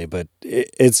recently, but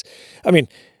it's, I mean,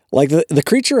 like the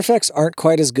creature effects aren't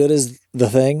quite as good as The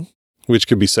Thing. Which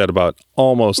could be said about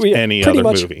almost any other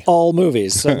much movie. All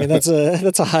movies. So, I mean, that's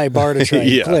a high bar to try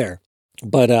and clear.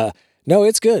 But no,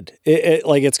 it's good.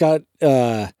 It's got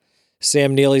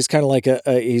Sam Neill. He's kind of like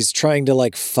he's trying to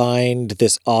like find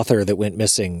this author that went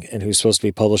missing and who's supposed to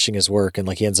be publishing his work, and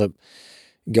like he ends up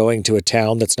going to a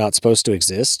town that's not supposed to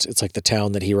exist. It's like the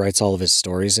town that he writes all of his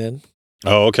stories in.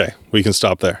 Oh, okay. We can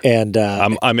stop there. And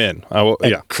I'm in.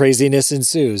 Craziness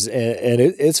ensues, and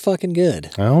it's fucking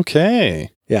good. Okay.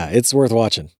 Yeah, it's worth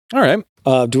watching. All right.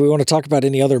 Do we want to talk about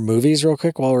any other movies real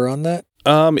quick while we're on that?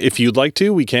 If you'd like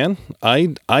to, we can.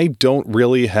 I don't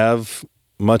really have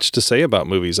much to say about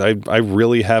movies. I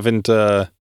really haven't. I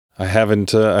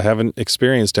haven't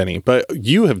experienced any. But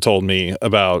you have told me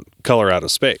about Color Out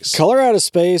of Space. Color Out of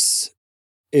Space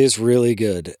is really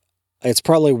good. It's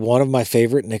probably one of my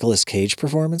favorite Nicolas Cage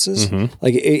performances. Mm-hmm.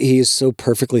 Like he is so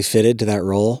perfectly fitted to that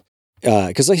role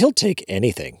because he'll take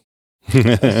anything.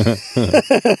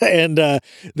 And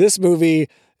this movie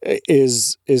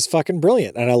is fucking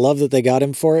brilliant, and I love that they got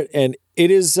him for it. And it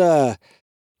is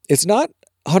it's not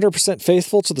 100%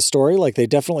 faithful to the story. Like they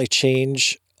definitely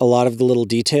change a lot of the little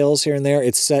details here and there.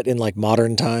 It's set in like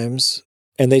modern times,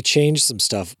 and they changed some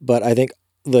stuff. But I think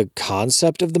the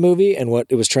concept of the movie and what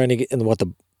it was trying to get and what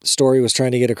the story was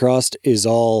trying to get across is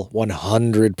all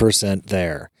 100%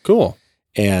 there. Cool.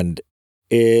 And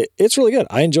it's really good.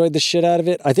 I enjoyed the shit out of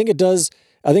it. I think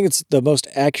it's the most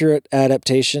accurate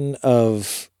adaptation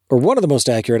of, or one of the most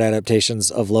accurate adaptations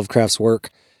of Lovecraft's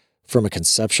work from a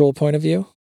conceptual point of view.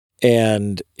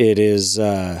 And it is,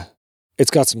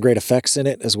 it's got some great effects in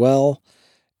it as well.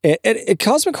 And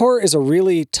cosmic horror is a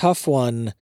really tough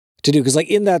one to do. Because like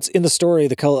in the story,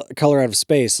 the color Out of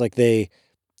Space, like a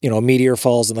meteor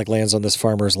falls and like lands on this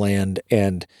farmer's land.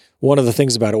 And one of the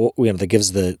things about it, that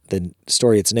gives the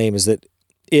story its name is that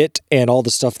it and all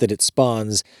the stuff that it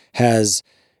spawns has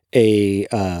a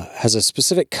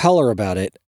specific color about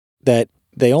it that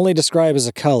they only describe as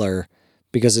a color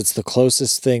because it's the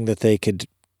closest thing that they could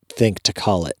think to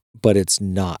call it, but it's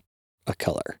not a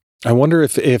color. I wonder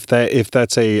if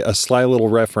that's a sly little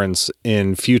reference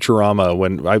in Futurama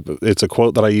when it's a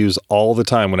quote that I use all the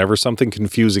time whenever something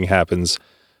confusing happens.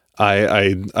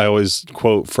 I always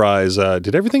quote Fry's,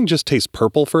 did everything just taste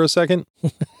purple for a second?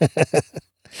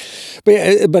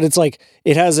 But it's like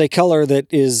it has a color that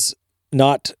is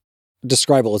not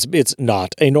describable. It's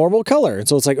not a normal color. And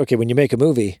so it's like, okay, when you make a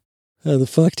movie, how the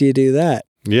fuck do you do that?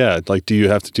 Yeah, like do you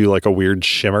have to do like a weird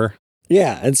shimmer?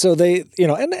 Yeah, and so they,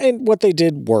 and what they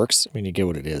did works. I mean, you get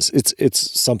what it is.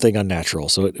 It's something unnatural,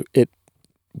 so it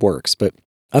works, but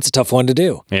that's a tough one to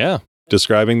do. Yeah.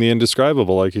 Describing the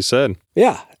indescribable, like you said.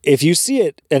 Yeah. If you see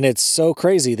it and it's so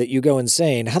crazy that you go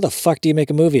insane, how the fuck do you make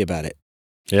a movie about it?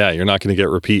 Yeah, you're not going to get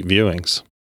repeat viewings.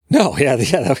 No,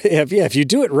 if you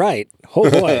do it right, oh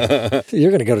boy,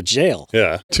 you're going to go to jail.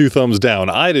 Yeah. 2 thumbs down.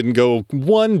 I didn't go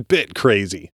one bit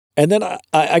crazy. And then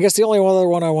I guess the only other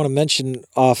one I want to mention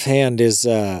offhand is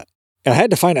I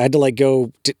had to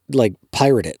go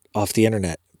pirate it off the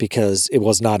internet because it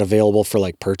was not available for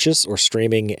like purchase or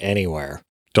streaming anywhere.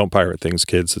 Don't pirate things,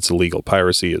 kids. It's illegal.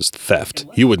 Piracy is theft.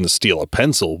 You wouldn't steal a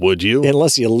pencil, would you?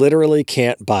 Unless you literally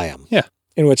can't buy them. Yeah.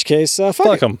 In which case,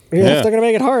 fuck them. Yeah, if they're going to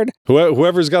make it hard.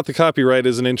 Whoever's got the copyright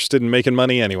isn't interested in making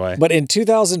money anyway. But in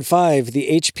 2005, the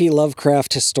H.P.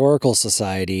 Lovecraft Historical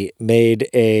Society made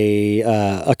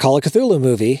a Call of Cthulhu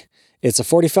movie. It's a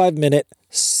 45-minute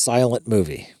silent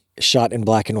movie shot in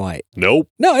black and white. Nope.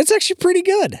 No, it's actually pretty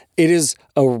good. It is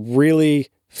a really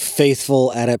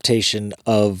faithful adaptation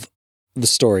of the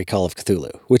story Call of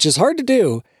Cthulhu, which is hard to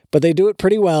do, but they do it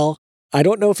pretty well. I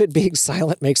don't know if it being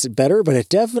silent makes it better, but it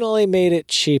definitely made it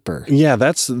cheaper. Yeah,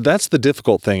 that's the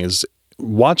difficult thing is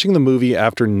watching the movie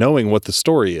after knowing what the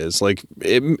story is. Like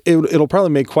it'll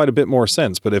probably make quite a bit more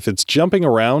sense, but if it's jumping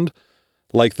around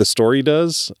like the story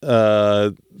does,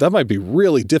 that might be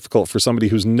really difficult for somebody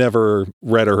who's never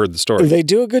read or heard the story. They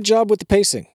do a good job with the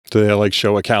pacing. Do they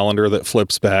show a calendar that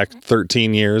flips back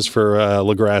 13 years for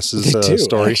LaGrasse's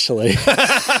story? Actually.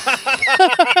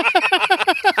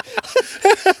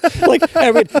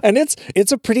 And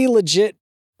it's a pretty legit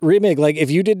remake. Like, if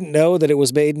you didn't know that it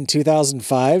was made in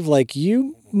 2005,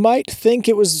 you might think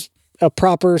it was a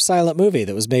proper silent movie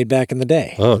that was made back in the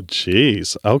day. Oh,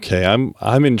 geez. Okay,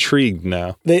 I'm intrigued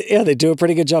now. They do a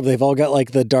pretty good job. They've all got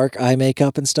the dark eye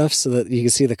makeup and stuff so that you can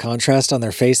see the contrast on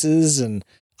their faces. And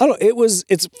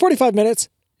it's 45 minutes.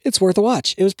 It's worth a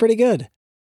watch. It was pretty good.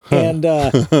 And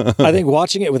I think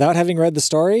watching it without having read the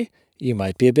story, you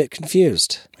might be a bit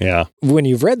confused. Yeah. When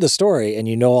you've read the story and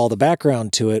you know all the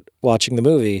background to it, watching the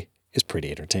movie is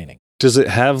pretty entertaining. Does it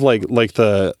have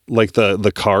the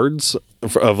cards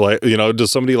of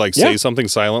does somebody say something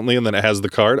silently and then it has the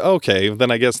card? Okay, then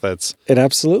I guess that's it.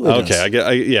 Absolutely does.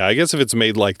 Okay, I guess if it's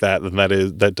made like that, then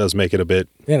that does make it a bit.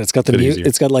 Yeah, and it's got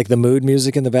it's got the mood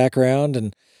music in the background,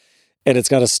 and it's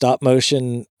got a stop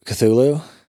motion Cthulhu.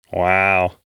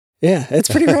 Wow. Yeah, it's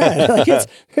pretty rad.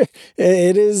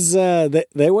 It is.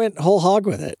 They went whole hog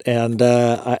with it, and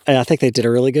I think they did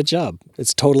a really good job.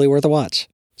 It's totally worth a watch.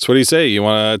 So what do you say? You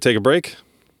want to take a break?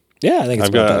 Yeah, I think it's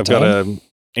I've got an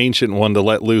ancient one to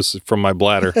let loose from my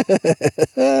bladder.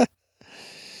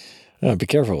 Be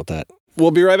careful with that. We'll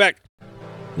be right back.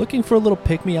 Looking for a little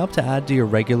pick-me-up to add to your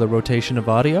regular rotation of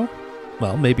audio?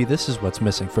 Well, maybe this is what's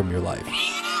missing from your life.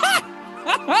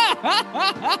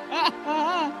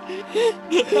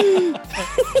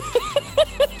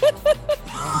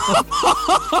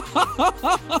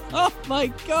 Oh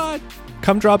my God.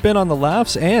 Come drop in on the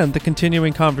laughs and the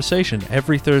continuing conversation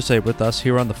every Thursday with us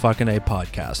here on the Fucking A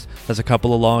podcast, as a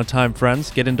couple of longtime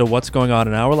friends get into what's going on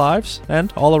in our lives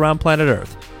and all around planet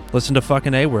Earth. Listen to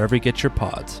Fucking A wherever you get your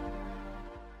pods.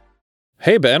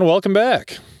 Hey, Ben, welcome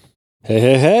back.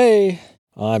 Hey.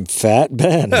 I'm Fat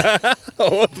Ben.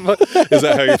 Is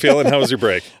that how you're feeling? How was your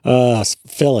break?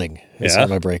 Filling is how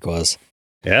my break was.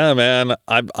 Yeah, man.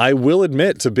 I will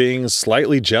admit to being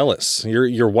slightly jealous.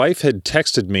 Your wife had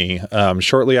texted me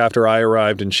shortly after I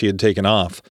arrived and she had taken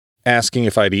off, asking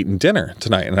if I'd eaten dinner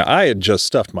tonight, and I had just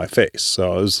stuffed my face,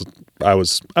 so I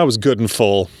was good and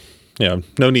full.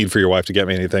 No need for your wife to get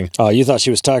me anything. Oh, you thought she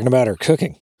was talking about her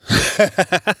cooking?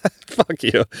 Fuck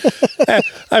you.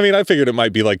 I mean, I figured it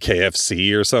might be like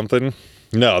KFC or something.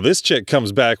 No, this chick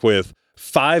comes back with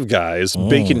Five Guys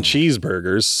bacon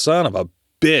cheeseburgers. Son of a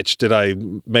bitch, did I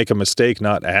make a mistake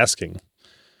not asking?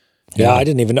 Yeah, I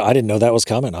didn't know that was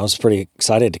coming. I was pretty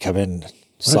excited to come in.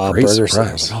 Saw a burger.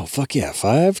 I was like, oh, fuck yeah,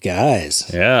 Five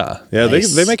Guys. Yeah.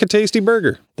 Nice. They make a tasty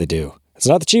burger. They do. It's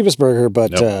not the cheapest burger,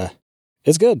 but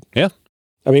it's good. Yeah.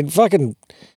 I mean, fucking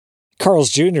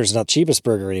Carl's Jr. is not the cheapest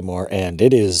burger anymore, and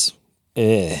it is.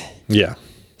 Yeah.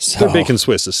 So, their bacon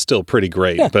Swiss is still pretty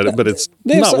great, but it's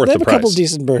not worth the price. They have a couple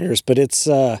decent burgers, but it's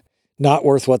not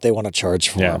worth what they want to charge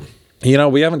for them.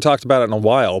 We haven't talked about it in a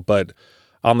while, but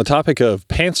on the topic of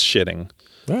pants shitting,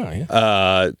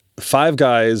 Five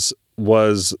Guys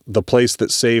was the place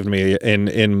that saved me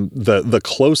in the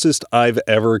closest I've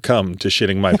ever come to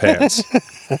shitting my pants.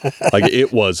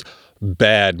 It was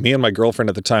bad. Me and my girlfriend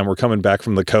at the time were coming back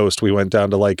from the coast. We went down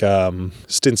to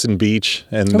Stinson Beach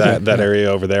and that area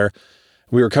over there.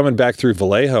 We were coming back through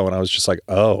Vallejo, and I was just like,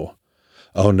 oh,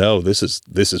 oh no, this is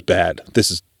bad.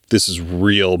 This is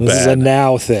real bad. This is a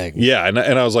now thing. Yeah, and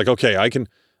I was like, okay,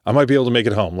 I might be able to make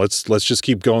it home. Let's just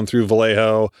keep going through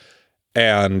Vallejo,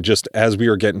 and just as we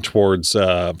were getting towards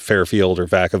Fairfield or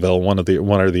Vacaville,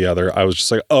 one or the other, I was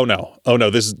just like, oh no,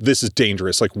 this is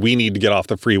dangerous. Like, we need to get off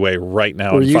the freeway right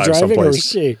now. Were and you find driving or was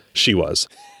someplace. she? She was.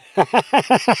 So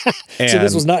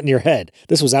this was not in your head.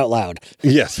 This was out loud.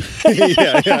 Yes.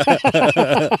 yeah.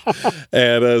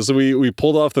 And so we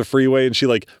pulled off the freeway, and she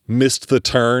like missed the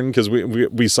turn because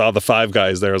we saw the Five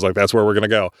Guys there. I was like, that's where we're going to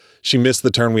go. She missed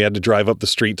the turn. We had to drive up the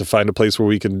street to find a place where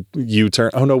we could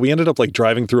U-turn. Oh no, we ended up like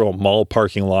driving through a mall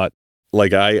parking lot.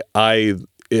 Like I'm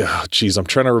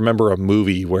trying to remember a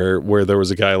movie where there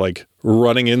was a guy like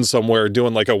running in somewhere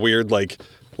doing like a weird like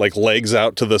legs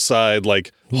out to the side,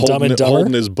 like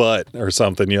holding his butt or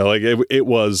something, like it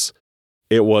was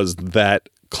that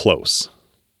close.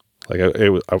 Like I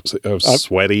was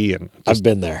sweaty, and I've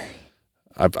been there.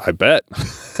 I bet.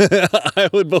 I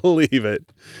would believe it.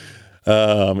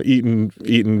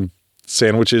 Eating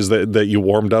sandwiches that you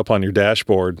warmed up on your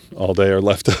dashboard all day are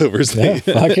leftovers. Yeah,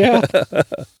 fuck yeah.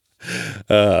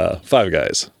 Five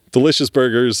Guys. Delicious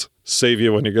burgers save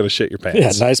you when you're going to shit your pants.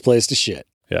 Yeah, nice place to shit.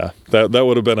 Yeah, that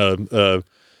would have been a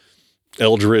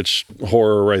eldritch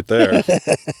horror right there.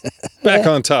 Back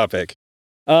on topic.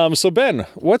 So Ben,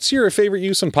 what's your favorite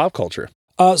use in pop culture?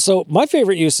 So my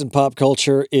favorite use in pop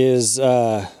culture is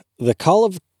the Call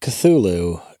of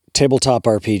Cthulhu tabletop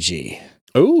RPG.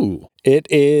 Ooh. It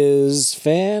is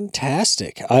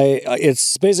fantastic.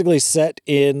 It's basically set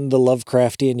in the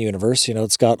Lovecraftian universe.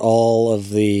 It's got all of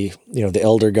the, the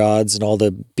elder gods and all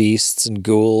the beasts and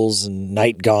ghouls and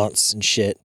night gaunts and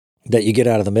shit that you get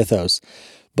out of the mythos.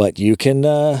 But you can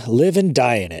live and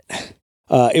die in it.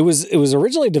 It was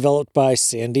originally developed by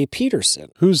Sandy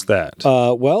Peterson. Who's that?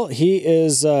 Well, he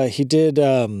did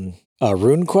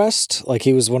RuneQuest. Like,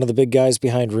 he was one of the big guys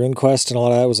behind RuneQuest, and a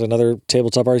lot of that was another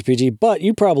tabletop RPG. But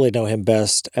you probably know him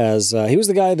best as he was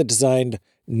the guy that designed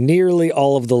nearly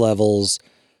all of the levels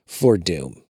for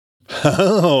Doom.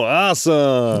 Oh,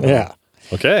 awesome. Yeah.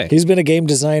 Okay. He's been a game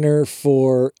designer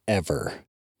forever.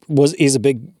 He's a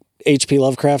big H.P.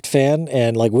 Lovecraft fan,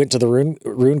 and like went to the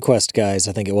RuneQuest guys,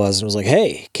 I think it was, and was like,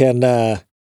 hey,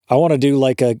 I want to do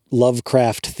like a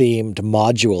Lovecraft themed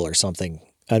module or something.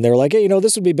 And they were like, hey,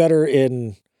 this would be better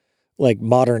in like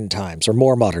modern times or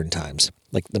more modern times,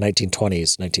 like the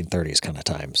 1920s, 1930s kind of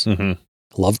times.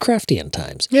 Mm-hmm. Lovecraftian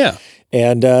times. Yeah.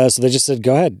 And so they just said,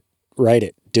 go ahead, write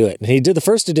it, do it. And he did the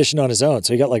first edition on his own.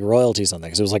 So he got like royalties on that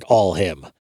because it was like all him.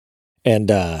 And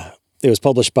it was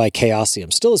published by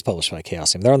Chaosium, still is published by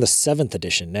Chaosium. They're on the 7th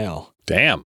edition now.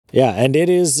 Damn. Yeah. And it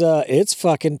is, it's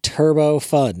fucking turbo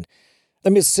fun. I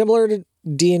mean, it's similar to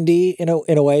D&D in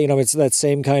a way, it's that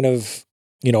same kind of,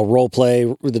 role play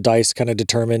where the dice kind of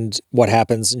determined what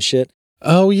happens and shit.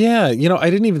 Oh yeah. I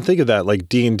didn't even think of that, like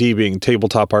D&D being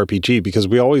tabletop RPG, because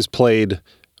we always played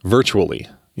virtually,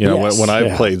 Yes, when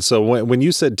I played. So when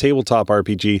you said tabletop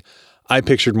RPG, I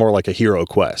pictured more like a Hero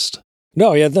Quest.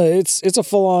 No, yeah, it's a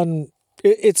full on.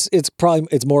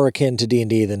 It's more akin to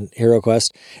D&D than Hero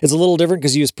Quest. It's a little different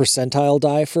because you use percentile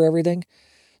die for everything.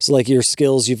 So like your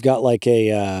skills, you've got like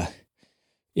a,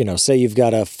 say you've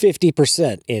got a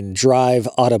 50% in drive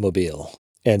automobile,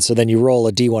 and so then you roll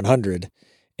a D100,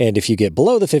 and if you get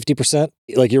below the 50%,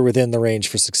 like you're within the range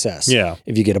for success. Yeah.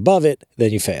 If you get above it,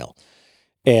 then you fail,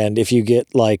 and if you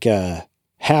get like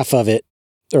half of it,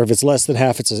 or if it's less than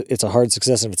half, it's a hard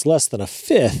success. And if it's less than a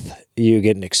fifth, you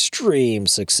get an extreme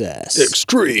success.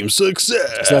 Extreme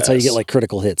success. So that's how you get like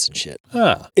critical hits and shit.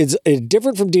 Huh. It's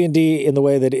different from D&D in the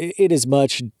way that it is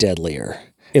much deadlier.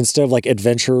 Instead of like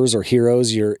adventurers or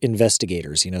heroes, you're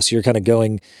investigators, so you're kind of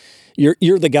going,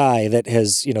 you're the guy that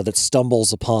has, that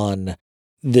stumbles upon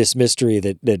this mystery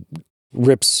that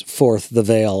rips forth the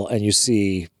veil, and you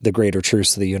see the greater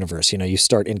truths of the universe. You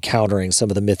start encountering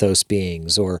some of the mythos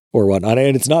beings or whatnot.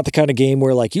 And it's not the kind of game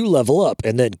where like you level up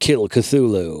and then kill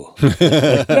Cthulhu.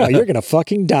 Like, no, you're going to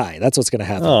fucking die. That's what's going to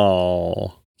happen.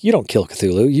 Oh. You don't kill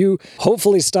Cthulhu. You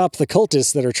hopefully stop the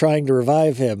cultists that are trying to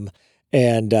revive him.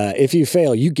 And if you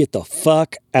fail, you get the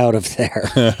fuck out of there.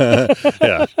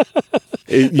 Yeah.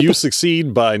 You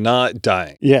succeed by not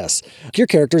dying. Yes. Your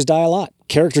characters die a lot.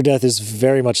 Character death is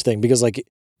very much a thing because like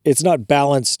it's not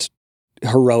balanced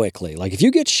heroically. Like if you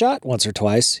get shot once or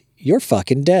twice, you're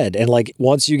fucking dead. And like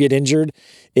once you get injured,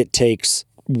 it takes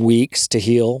weeks to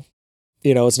heal.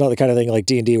 It's not the kind of thing like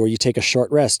D&D where you take a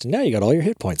short rest and now you got all your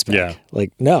hit points back. Yeah.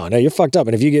 Like no, you're fucked up.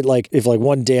 And if you get if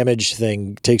one damage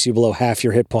thing takes you below half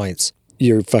your hit points,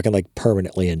 you're fucking like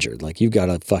permanently injured. Like you've got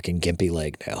a fucking gimpy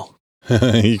leg now.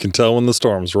 You can tell when the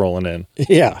storm's rolling in.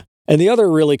 Yeah. And the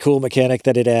other really cool mechanic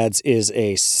that it adds is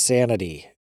a sanity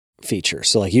feature.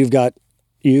 So like you've got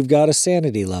a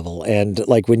sanity level, and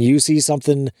like when you see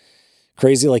something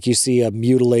crazy, like you see a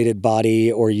mutilated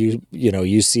body, or you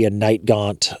see a night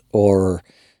gaunt, or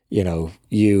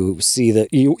you see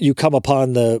you come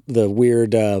upon the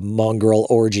weird mongrel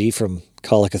orgy from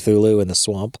Call of Cthulhu in the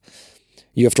swamp,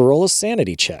 you have to roll a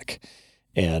sanity check.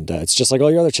 And it's just like all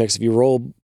your other checks. If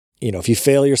you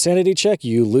fail your sanity check,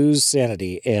 you lose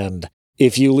sanity. And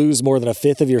if you lose more than a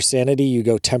fifth of your sanity, you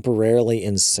go temporarily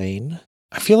insane.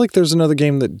 I feel like there's another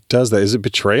game that does that. Is it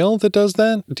Betrayal that does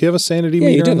that? Do you have a sanity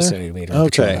meter? Yeah, you do in have a there? sanity meter.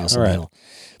 Okay, all right.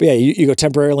 But yeah, you go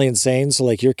temporarily insane. So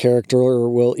like your character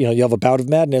will, you have a bout of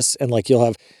madness, and like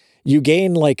you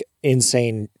gain like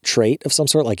insane trait of some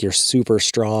sort, like you're super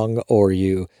strong, or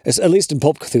at least in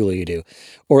Pulp Cthulhu you do,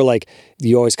 or like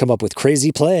you always come up with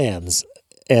crazy plans.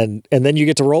 And then you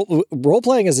get to role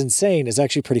playing is insane is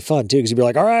actually pretty fun too, because you'd be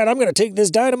like, all right, I'm going to take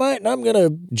this dynamite and I'm going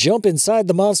to jump inside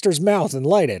the monster's mouth and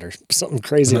light it, or something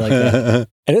crazy like that.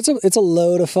 And it's a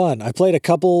load of fun. I played a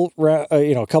couple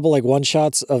like one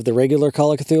shots of the regular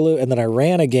Call of Cthulhu, and then I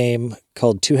ran a game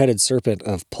called Two-Headed Serpent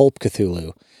of Pulp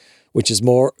Cthulhu, which is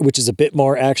a bit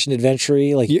more action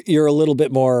adventure-y. Like you're a little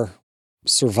bit more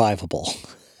survivable.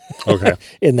 Okay.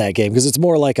 In that game, because it's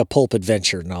more like a pulp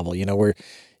adventure novel, where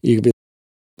you could be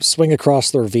swing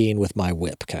across the ravine with my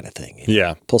whip kind of thing.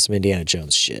 Yeah. Pull some Indiana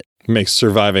Jones shit. Makes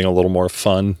surviving a little more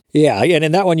fun. Yeah. And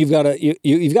in that one, you've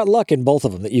got luck in both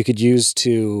of them that you could use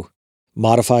to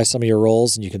modify some of your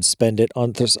rolls, and you can spend it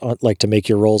on like to make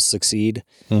your rolls succeed.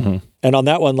 Mm-hmm. And on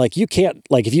that one, like you can't,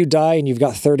 like if you die and you've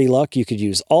got 30 luck, you could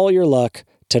use all your luck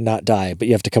to not die, but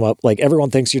you have to come up, like everyone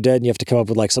thinks you're dead, and you have to come up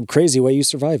with like some crazy way you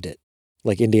survived it.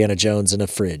 Like Indiana Jones in a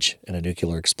fridge in a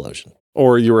nuclear explosion.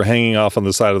 Or you were hanging off on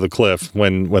the side of the cliff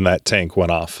when that tank went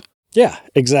off. Yeah,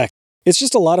 exactly. It's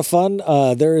just a lot of fun.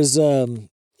 There is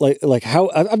like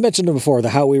how I've mentioned it before, the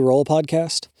How We Roll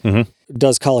podcast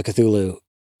does Call of Cthulhu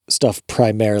stuff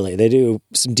primarily. They do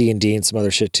some D&D and some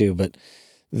other shit too, but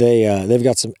they've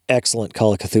got some excellent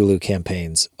Call of Cthulhu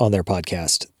campaigns on their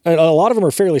podcast. And a lot of them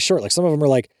are fairly short. Like some of them are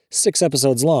like 6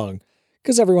 episodes long,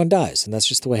 because everyone dies, and that's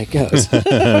just the way it goes.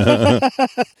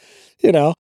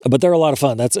 But they're a lot of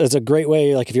fun. It's a great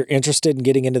way. Like if you're interested in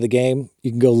getting into the game, you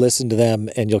can go listen to them,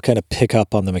 and you'll kind of pick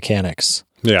up on the mechanics.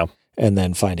 Yeah. And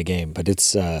then find a game. But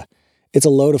it's a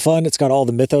load of fun. It's got all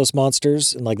the Mythos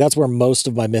monsters, and like that's where most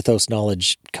of my Mythos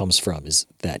knowledge comes from, is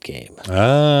that game.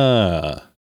 Ah.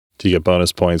 Do you get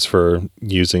bonus points for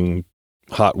using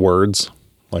hot words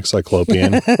like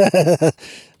Cyclopean?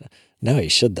 No, you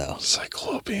should though.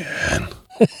 Cyclopean.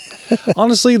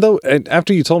 Honestly, though,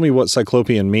 after you told me what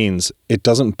Cyclopean means, it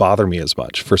doesn't bother me as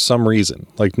much for some reason.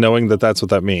 Like knowing that that's what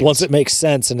that means. Once it makes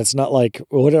sense, and it's not like,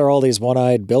 what are all these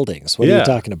one-eyed buildings? What are you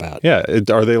talking about? Yeah.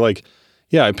 Are they like,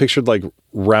 I pictured like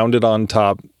rounded on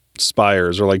top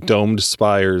spires, or like domed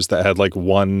spires that had like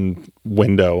one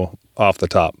window off the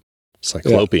top.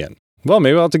 Cyclopean. Yeah. Well,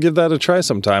 maybe I'll have to give that a try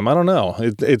sometime. I don't know.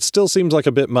 It still seems like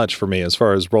a bit much for me as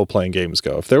far as role-playing games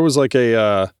go. If there was like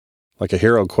a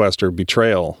Hero Quest or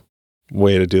Betrayal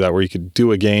way to do that, where you could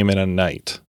do a game in a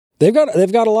night. They've got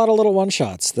a lot of little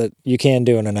one-shots that you can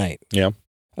do in a night. Yeah.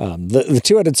 The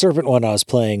Two-Headed Serpent one I was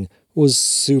playing was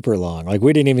super long. Like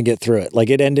we didn't even get through it.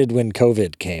 Like it ended when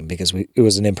COVID came, because it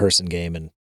was an in-person game, and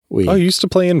you used to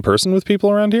play in person with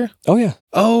people around here? Oh yeah.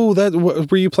 Oh,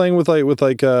 were you playing with Ben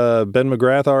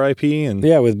McGrath, R.I.P. and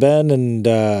yeah, with Ben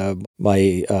and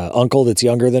my uncle that's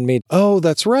younger than me. Oh,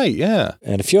 that's right. Yeah,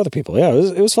 and a few other people. Yeah,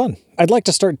 it was fun. I'd like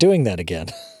to start doing that again.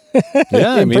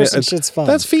 Yeah, I mean, it's fun.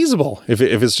 That's feasible if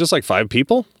it's just like 5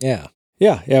 people. Yeah.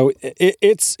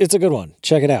 It's a good one.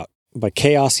 Check it out by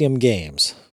Chaosium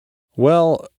Games.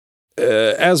 Well,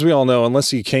 as we all know,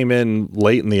 unless you came in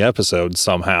late in the episode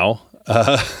somehow.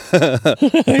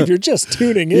 If you're just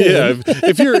tuning in,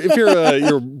 if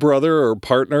your brother or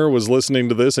partner was listening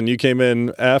to this and you came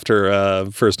in after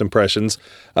First Impressions,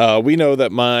 we know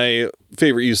that my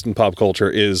favorite use in pop culture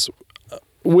is,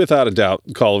 without a doubt,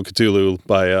 Call of Cthulhu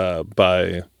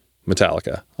by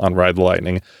Metallica on Ride the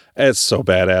Lightning. It's so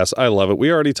badass. I love it.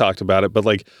 We already talked about it, but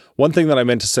like one thing that I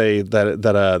meant to say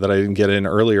that I didn't get in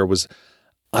earlier was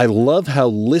I love how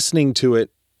listening to it.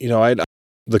 I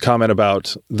the comment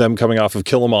about them coming off of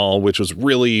Kill 'Em All, which was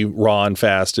really raw and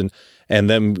fast, and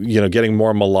them, getting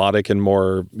more melodic and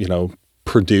more,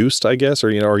 produced, I guess,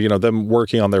 or them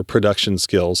working on their production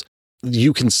skills.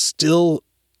 You can still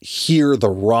hear the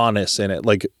rawness in it,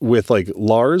 like with like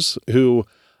Lars, who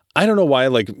I don't know why,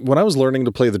 like when I was learning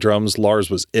to play the drums, Lars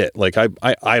was it. Like I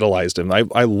idolized him.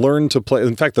 I learned to play.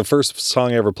 In fact, the first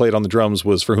song I ever played on the drums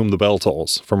was For Whom the Bell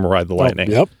Tolls from Ride the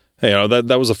Lightning. Yep.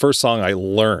 That was the first song I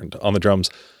learned on the drums.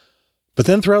 But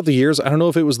then throughout the years, I don't know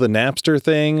if it was the Napster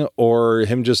thing or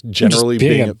him just generally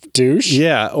being a douche.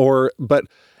 Yeah,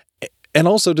 and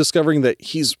also discovering that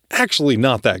he's actually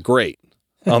not that great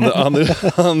on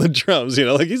the drums.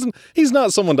 He's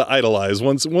not someone to idolize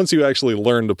once you actually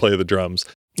learn to play the drums.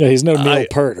 Yeah, he's no Neil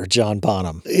Peart or John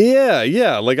Bonham.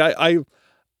 Yeah. Like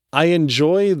I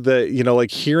enjoy the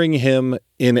hearing him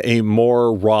in a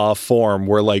more raw form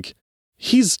where like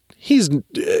he's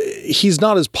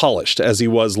not as polished as he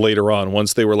was later on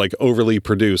once they were like overly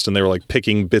produced and they were like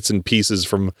picking bits and pieces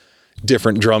from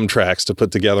different drum tracks to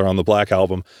put together on the Black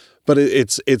Album. But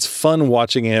it's fun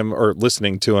watching him or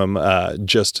listening to him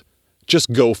just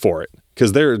go for it,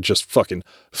 because they're just fucking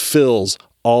fills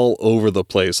all over the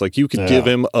place. Like you could give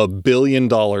him $1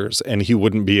 billion and he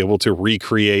wouldn't be able to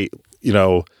recreate,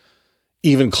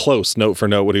 even close note for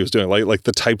note what he was doing, like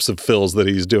the types of fills that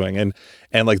he's doing,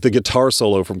 and like the guitar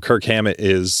solo from Kirk Hammett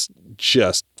is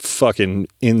just fucking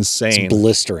insane. It's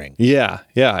blistering. Yeah,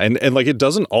 and like it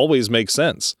doesn't always make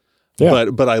sense.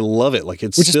 Yeah. But I love it. Like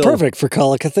which is perfect for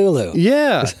Call of Cthulhu.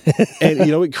 Yeah. And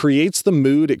it creates the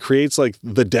mood. It creates like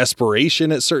the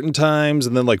desperation at certain times.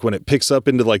 And then like when it picks up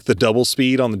into like the double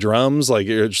speed on the drums, like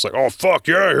you're just like, oh fuck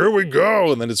yeah, here we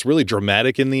go. And then it's really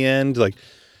dramatic in the end. Like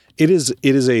it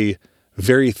is a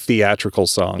very theatrical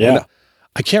song. Yeah. And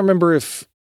I can't remember if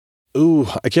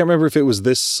it was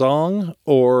this song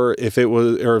or if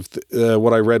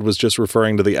what I read was just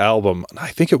referring to the album. I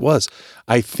think it was.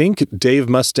 I think Dave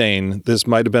Mustaine, this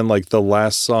might have been like the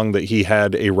last song that he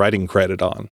had a writing credit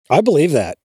on. I believe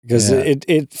that because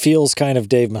it feels kind of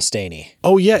Dave Mustaine-y.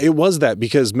 Oh yeah, it was that,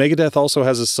 because Megadeth also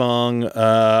has a song.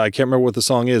 I can't remember what the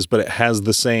song is, but it has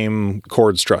the same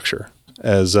chord structure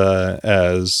as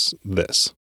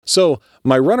this. So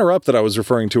my runner-up that I was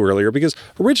referring to earlier, because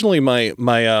originally my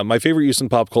favorite use in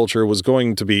pop culture was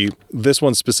going to be this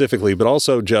one specifically, but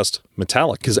also just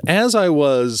Metallica. Because as I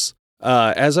was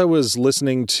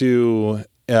listening to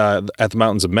At the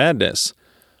Mountains of Madness,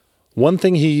 one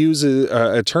thing he uses,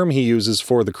 a term he uses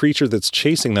for the creature that's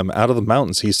chasing them out of the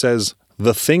mountains, he says,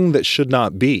 "the thing that should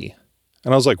not be."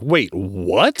 And I was like, wait,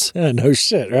 what? Yeah, no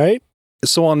shit, right?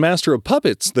 So on Master of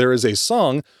Puppets, there is a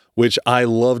song which I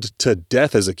loved to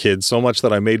death as a kid, so much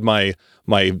that I made my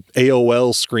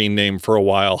AOL screen name for a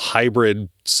while, Hybrid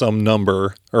some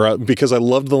number, or because I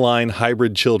loved the line,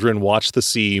 "Hybrid children watch the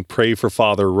sea, pray for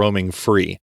father roaming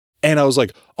free." And I was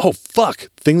like, oh fuck,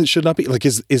 thing that should not be. Like,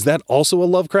 is that also a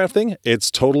Lovecraft thing?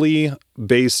 It's totally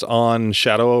based on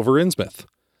Shadow over Innsmouth.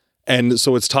 And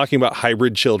so it's talking about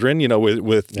hybrid children, with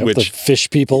which the fish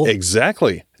people.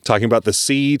 Exactly. Talking about the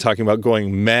sea, talking about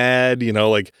going mad,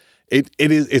 like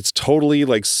it's totally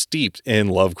like steeped in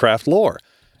Lovecraft lore.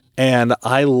 And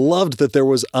I loved that there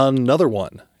was another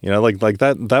one, like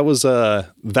that was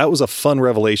a fun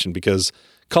revelation, because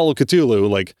Call of Cthulhu,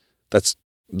 like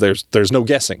there's no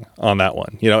guessing on that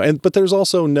one, but there's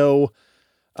also no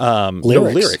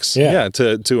lyrics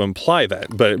to imply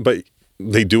that, but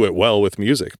they do it well with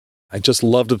music. I just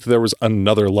loved that there was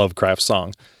another Lovecraft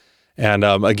song. And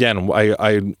again,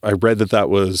 I read that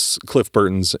was Cliff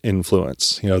Burton's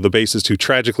influence, the bassist who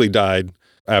tragically died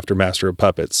after Master of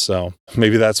Puppets. So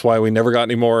maybe that's why we never got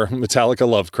any more Metallica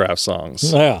Lovecraft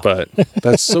songs. Yeah. But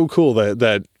that's so cool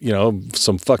that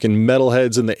some fucking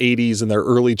metalheads in the 80s and their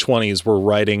early 20s were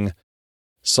writing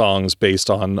songs based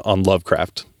on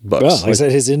Lovecraft books. Well, like I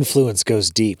said, his influence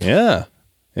goes deep. Yeah.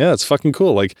 Yeah, it's fucking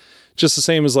cool. Like, just the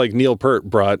same as like Neil Peart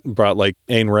brought like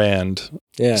Ayn Rand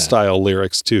style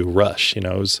lyrics to Rush.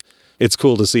 It's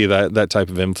cool to see that type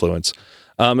of influence.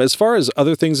 As far as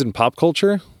other things in pop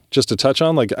culture, just to touch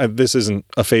on, like this isn't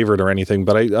a favorite or anything,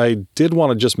 but I did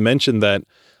want to just mention that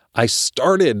I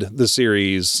started the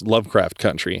series Lovecraft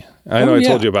Country. I know I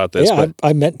told you about this. Yeah, but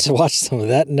I meant to watch some of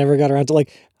that and never got around to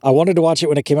I wanted to watch it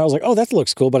when it came out. I was like, oh, that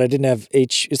looks cool, but I didn't have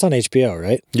it's on HBO,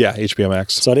 right? Yeah, HBO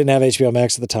Max. So I didn't have HBO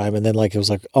Max at the time. And then it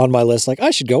was on my list, I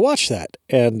should go watch that.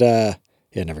 And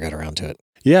never got around to it.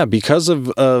 Yeah, because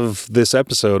of this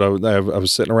episode, I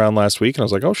was sitting around last week and I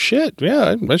was like, oh shit,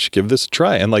 yeah, I should give this a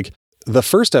try. And the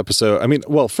first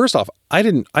episode, first off, I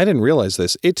didn't realize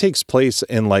this. It takes place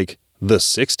in the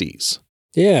 60s.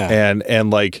 Yeah. And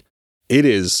it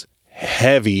is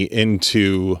heavy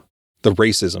into the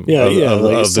racism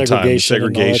of the time,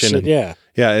 segregation.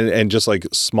 And just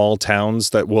small towns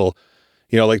that will,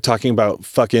 talking about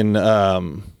fucking,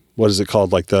 what is it called?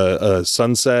 The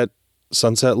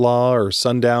sunset law or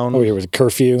sundown. Oh, yeah, with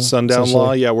curfew. Sundown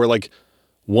law. Yeah. Where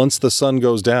once the sun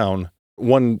goes down,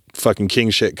 one fucking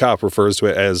king shit cop refers to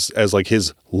it as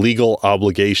his legal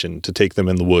obligation to take them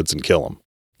in the woods and kill them.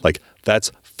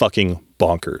 That's fucking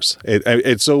bonkers.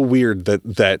 It's so weird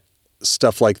that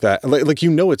stuff like that. Like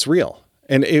it's real.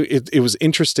 And it was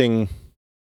interesting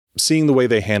seeing the way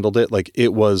they handled it. Like,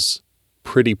 it was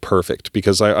pretty perfect,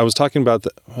 because I was talking about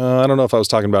I don't know if I was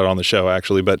talking about it on the show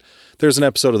actually, but there's an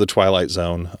episode of The Twilight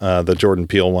Zone, the Jordan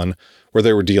Peele one, where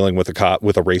they were dealing with a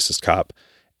racist cop,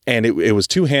 and it was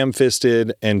too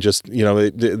ham-fisted, and just,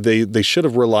 they should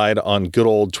have relied on good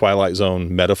old Twilight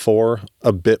Zone metaphor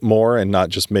a bit more and not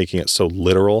just making it so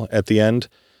literal at the end.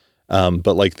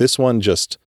 But like this one,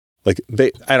 just like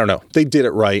I don't know, they did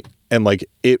it right. And like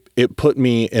it put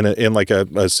me in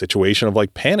a situation of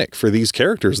like panic for these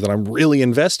characters that I'm really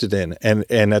invested in, and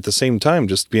at the same time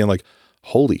just being like,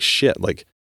 holy shit, like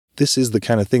this is the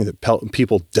kind of thing that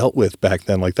people dealt with back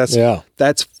then. Like that's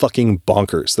fucking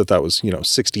bonkers that was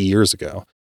 60 years ago.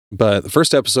 But the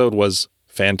first episode was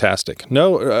fantastic.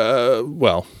 No,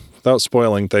 well, without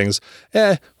spoiling things,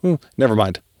 never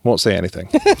mind. Won't say anything.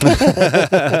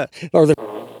 Or the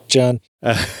John.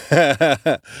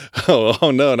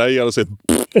 Oh no! Now you gotta say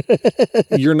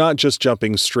you're not just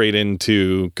jumping straight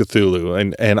into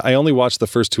Cthulhu, and I only watched the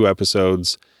first 2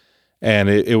 episodes, and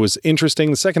it was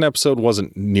interesting. The second episode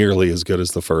wasn't nearly as good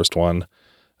as the first one,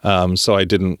 so I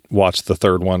didn't watch the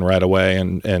third one right away,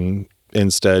 and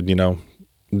instead,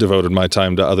 devoted my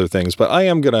time to other things. But I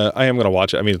am gonna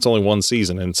watch it. I mean, it's only 1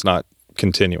 season, and it's not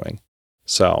continuing.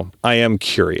 So I am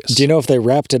curious. Do you know if they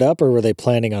wrapped it up, or were they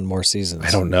planning on more seasons?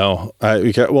 I don't know.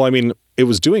 Well, I mean, it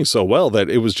was doing so well that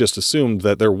it was just assumed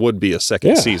that there would be a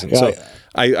second season. So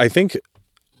I think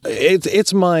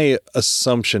it's my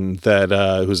assumption that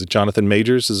who's it? Jonathan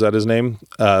Majors, is that his name?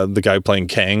 The guy playing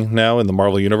Kang now in the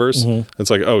Marvel Universe. Mm-hmm.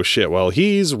 It's like, oh shit, well,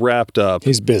 he's wrapped up.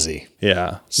 He's busy.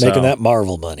 Yeah. Making that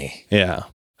Marvel money. Yeah.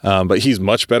 But he's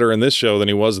much better in this show than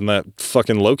he was in that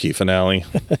fucking Loki finale.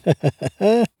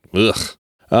 Ugh.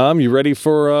 You ready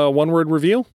for a one-word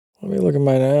review? Let me look at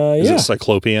mine. Is it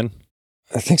Cyclopean?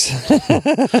 I think so.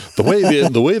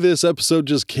 the way this episode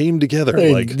just came together,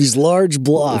 like these large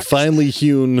blocks, finely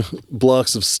hewn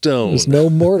blocks of stone. There's no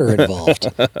mortar involved.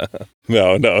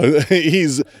 No, he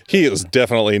is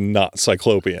definitely not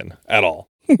Cyclopean at all.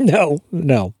 No.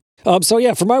 So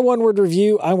yeah, for my one-word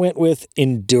review, I went with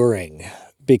enduring,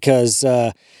 because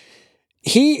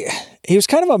he was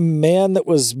kind of a man that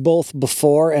was both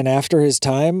before and after his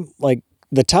time. Like,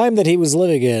 the time that he was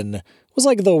living in was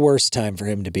like the worst time for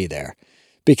him to be there,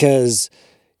 because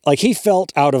like he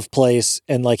felt out of place,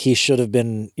 and like he should have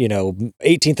been, 18th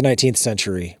and 19th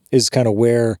century is kind of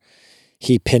where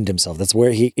he pinned himself. That's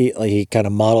where he kind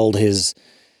of modeled his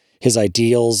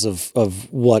ideals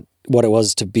of what it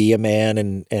was to be a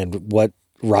man, and what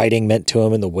writing meant to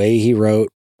him, and the way he wrote.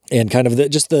 And kind of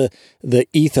the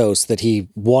ethos that he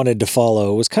wanted to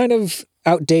follow was kind of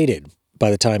outdated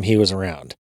by the time he was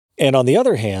around. And on the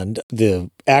other hand, the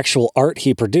actual art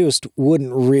he produced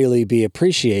wouldn't really be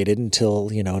appreciated until,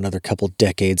 another couple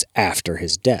decades after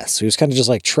his death. So he was kind of just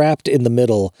like trapped in the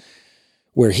middle,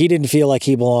 where he didn't feel like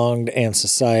he belonged, and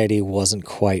society wasn't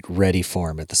quite ready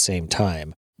for him at the same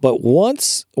time. But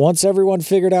once everyone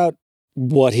figured out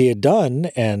what he had done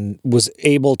and was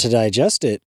able to digest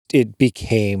it, it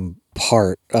became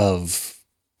part of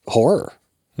horror,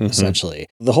 essentially.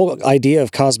 The whole idea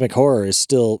of cosmic horror is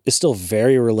still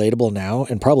very relatable now,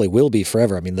 and probably will be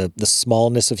forever. I mean, the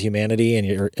smallness of humanity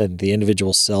and the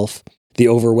individual self, the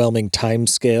overwhelming time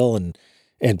scale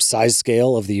and size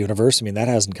scale of the universe. I mean, that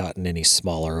hasn't gotten any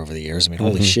smaller over the years. I mean,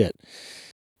 holy shit.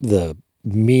 The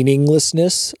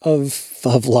meaninglessness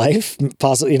of life,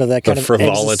 possibly, that kind the of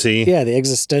frivolity. The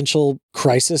existential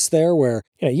crisis there, where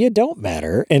you don't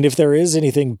matter, and if there is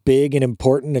anything big and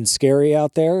important and scary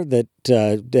out there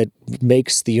that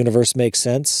makes the universe make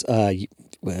sense,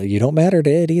 you don't matter to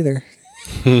it either.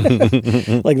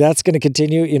 Like, that's going to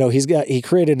continue. He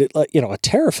created a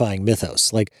terrifying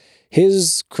mythos, like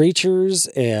his creatures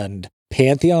and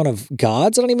pantheon of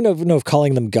gods. I don't even know if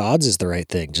calling them gods is the right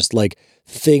thing. Just like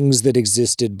things that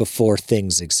existed before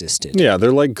things existed. Yeah,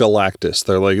 they're like Galactus.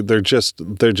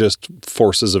 They're just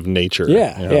forces of nature.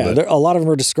 Yeah. A lot of them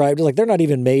are described like they're not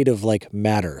even made of like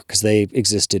matter, because they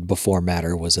existed before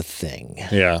matter was a thing.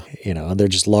 Yeah. And they're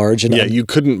just large and you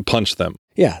couldn't punch them.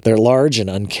 Yeah, they're large and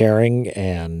uncaring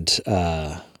and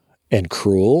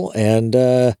cruel, and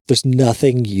there's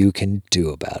nothing you can do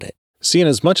about it. See, and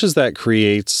as much as that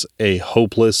creates a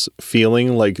hopeless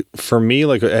feeling, like for me,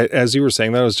 like as you were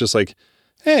saying that, I was just like,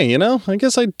 hey, I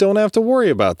guess I don't have to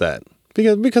worry about that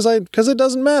because it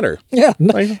doesn't matter. Yeah.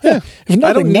 If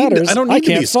nothing matters, I don't need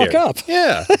to be scared. Fuck up.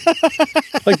 Yeah.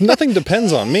 Like, nothing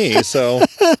depends on me. So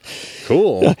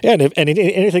cool. Yeah, and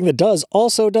anything that does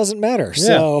also doesn't matter.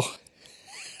 So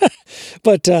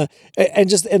But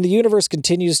and the universe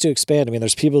continues to expand. I mean,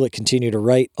 there's people that continue to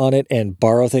write on it and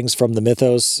borrow things from the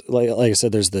mythos. Like I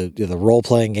said, there's the role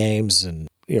playing games and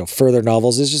further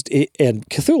novels. And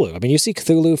Cthulhu. I mean, you see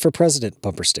Cthulhu for president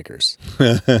bumper stickers.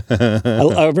 I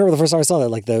remember the first time I saw that,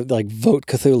 like vote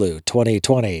Cthulhu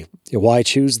 2020. Why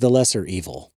choose the lesser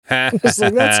evil? It's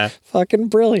like, that's fucking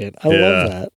brilliant. I love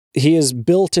that. He has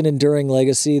built an enduring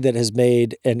legacy that has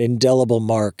made an indelible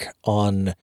mark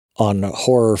on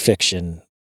horror fiction.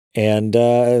 And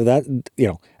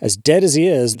that, as dead as he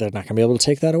is, they're not going to be able to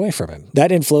take that away from him.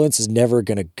 That influence is never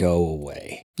going to go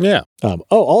away. Yeah.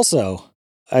 Also,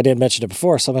 I didn't mention it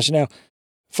before, so I mention now,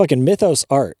 fucking mythos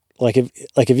art.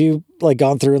 Have you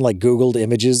gone through and Googled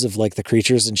images of the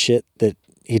creatures and shit that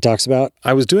he talks about?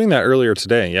 I was doing that earlier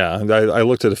today. Yeah. I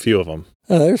looked at a few of them.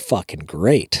 Oh, they're fucking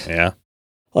great. Yeah.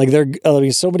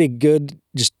 So many good,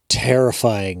 just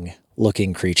terrifying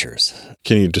looking creatures.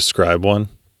 Can you describe one?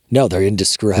 No, they're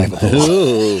indescribable.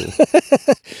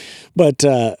 But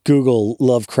Google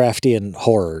Lovecraftian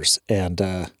horrors and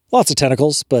lots of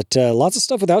tentacles, but lots of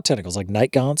stuff without tentacles, like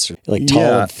night gaunts, tall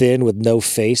and thin with no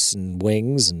face and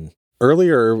wings. And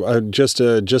earlier, just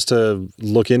to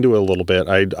look into it a little bit,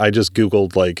 I just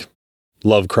Googled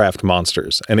Lovecraft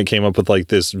monsters, and it came up with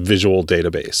this visual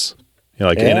database.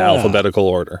 In alphabetical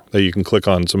order that you can click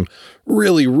on some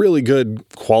really, really good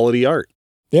quality art.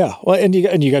 Yeah. Well, and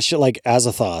you got shit like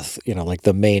Azathoth,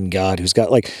 the main god who's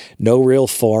got no real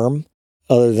form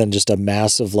other than just a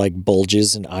mass of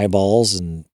bulges and eyeballs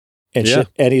and shit.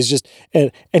 And he's just,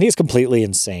 and he's completely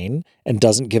insane and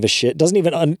doesn't give a shit. Doesn't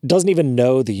even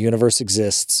know the universe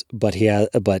exists, but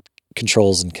but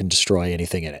controls and can destroy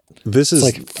anything in it. This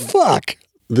is fuck.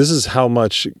 This is how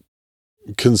much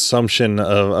consumption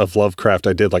of Lovecraft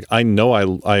I did. I know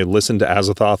I listened to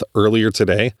Azathoth earlier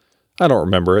today. I don't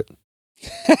remember it.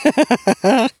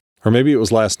 Or maybe it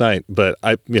was last night, but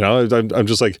I'm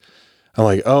just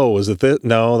oh, was it that?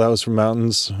 No, that was from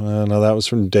Mountains. No, that was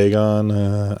from Dagon.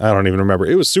 I don't even remember.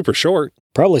 It was super short.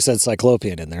 Probably said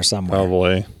Cyclopean in there somewhere.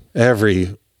 Probably.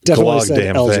 Every definitely said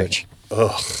damn Eldritch. Thing.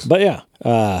 Ugh. But yeah,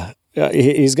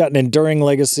 he's got an enduring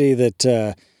legacy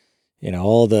that,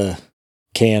 all the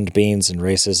canned beans and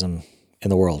racism in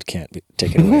the world can't be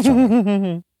taken away from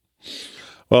him.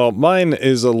 Well, mine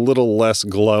is a little less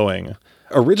glowing.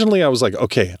 Originally, I was like,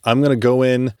 okay, I'm going to go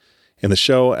in the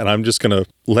show and I'm just going to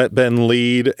let Ben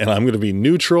lead and I'm going to be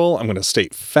neutral. I'm going to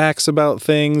state facts about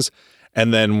things.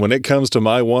 And then when it comes to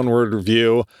my one-word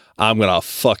review, I'm going to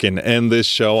fucking end this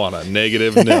show on a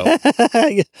negative note.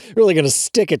 Really going to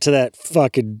stick it to that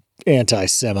fucking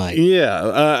anti-Semite.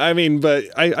 Yeah. But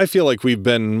I feel like we've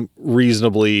been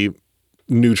reasonably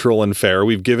neutral and fair.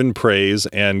 We've given praise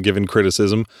and given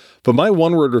criticism. But my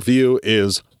one-word review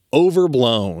is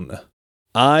overblown.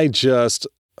 I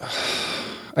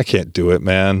can't do it,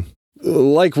 man.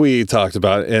 Like we talked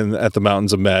about at the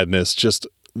Mountains of Madness, just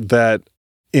that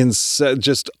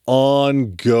just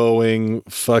ongoing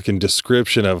fucking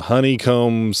description of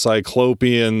honeycomb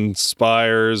cyclopean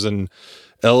spires and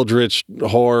eldritch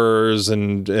horrors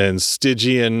and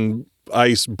Stygian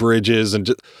ice bridges and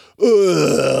just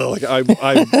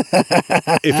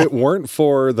if it weren't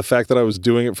for the fact that I was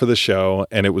doing it for the show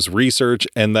and it was research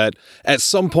and that at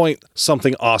some point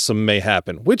something awesome may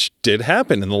happen, which did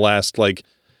happen in the last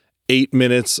 8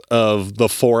 minutes of the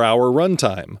 4-hour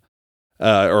runtime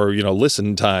or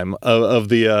listen time of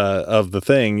the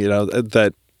thing,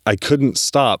 that I couldn't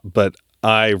stop, but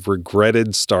I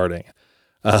regretted starting.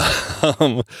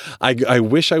 I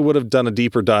wish I would have done a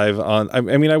deeper dive on.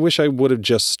 I wish I would have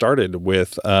just started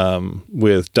with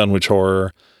Dunwich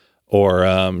Horror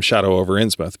or Shadow over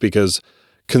Innsmouth, because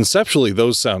conceptually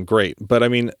those sound great. But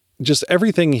just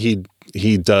everything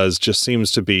he does just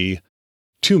seems to be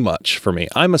too much for me.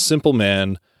 I'm a simple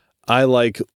man. I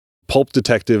like pulp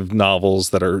detective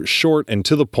novels that are short and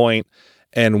to the point.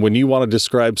 And when you want to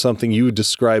describe something, you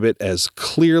describe it as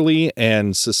clearly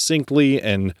and succinctly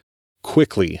and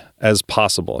quickly as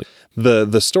possible.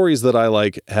 The stories that I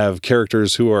like have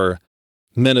characters who are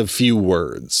men of few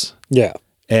words. Yeah.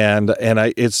 And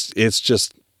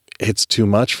it's too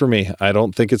much for me. I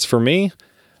don't think it's for me.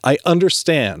 I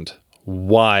understand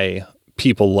why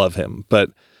people love him,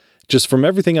 but just from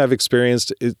everything I've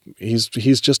experienced, he's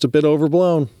just a bit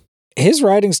overblown. His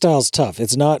writing style's tough.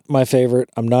 It's not my favorite.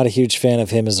 I'm not a huge fan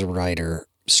of him as a writer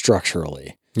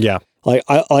structurally. Yeah.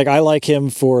 I like him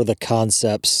for the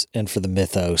concepts and for the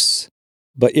mythos.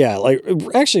 But yeah,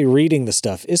 actually reading the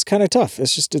stuff is kind of tough.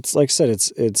 It's like I said,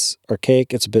 it's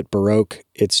archaic, it's a bit baroque.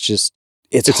 It's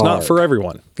hard. Not for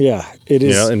everyone. Yeah, it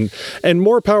is. And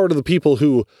more power to the people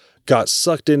who got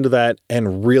sucked into that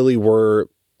and really were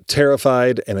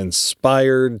terrified and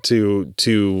inspired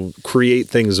to create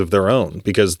things of their own,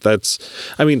 because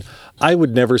I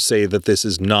would never say that this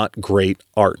is not great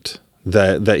art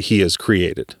that he has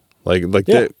created.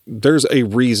 There's a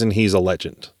reason he's a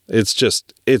legend.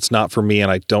 It's not for me,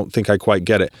 and I don't think I quite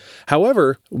get it.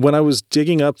 However, when I was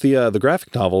digging up the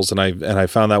graphic novels, and I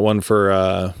found that one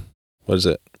for what is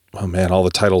it? Oh man, all the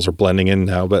titles are blending in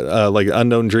now. But like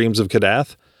Unknown Dreams of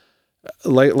Kadath.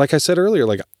 Like I said earlier,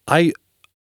 like I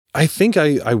think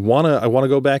I wanna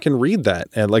go back and read that,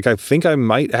 and like I think I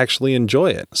might actually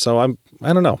enjoy it. So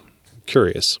I don't know,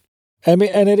 curious. I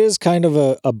mean, and it is kind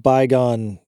of a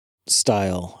bygone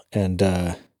style, and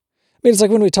it's like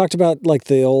when we talked about like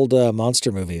the old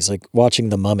monster movies, like watching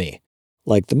The Mummy.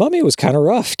 Like The Mummy was kind of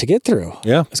rough to get through.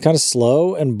 Yeah, it's kind of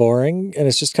slow and boring, and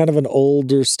it's just kind of an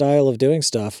older style of doing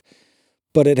stuff.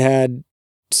 But it had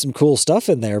some cool stuff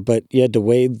in there, but you had to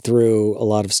wade through a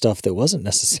lot of stuff that wasn't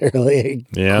necessarily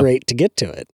great to get to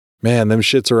it. Man, them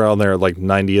shits are on their like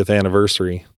 90th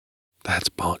anniversary. That's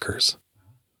bonkers.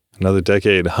 Another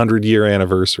decade, 100-year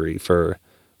anniversary for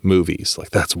movies. Like,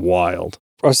 that's wild.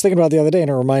 I was thinking about it the other day, and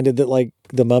it reminded that like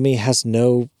The Mummy has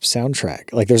no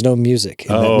soundtrack. Like there's no music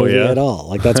in that movie at all.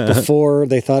 Like that's before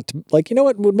they thought like, you know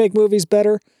what would make movies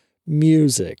better?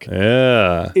 Music.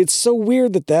 Yeah. It's so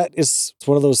weird that is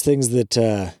one of those things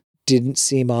that didn't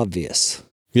seem obvious.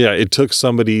 Yeah, it took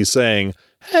somebody saying,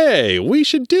 hey, we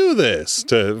should do this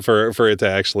for it to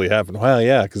actually happen. Well,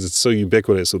 yeah, because it's so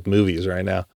ubiquitous with movies right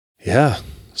now. Yeah,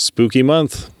 spooky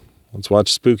month. Let's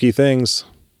watch spooky things,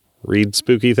 read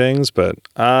spooky things. But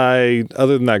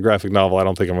other than that graphic novel, I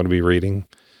don't think I'm going to be reading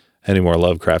any more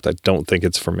Lovecraft. I don't think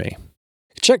it's for me.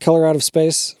 Check Color Out of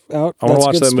Space out. I want to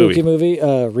watch that spooky movie.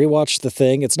 Rewatch The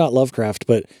Thing. It's not Lovecraft,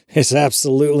 but it's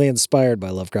absolutely inspired by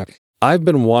Lovecraft. I've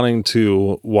been wanting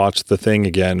to watch The Thing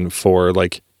again for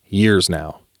like years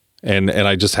now, and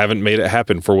I just haven't made it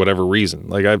happen for whatever reason.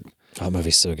 Like that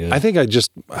movie's so good. I think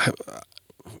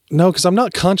no, because I'm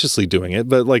not consciously doing it,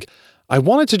 but like I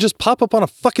want it to just pop up on a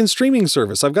fucking streaming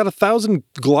service. I've got 1,000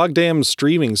 goddamn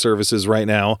streaming services right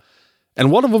now,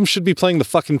 and one of them should be playing The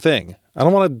fucking Thing. I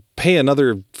don't want to pay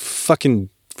another fucking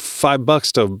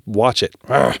 $5 to watch it.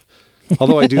 Ugh.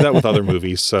 Although I do that with other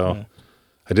movies, so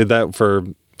I did that for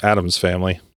Addams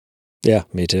Family. Yeah,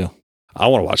 me too. I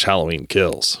want to watch Halloween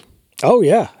Kills. Oh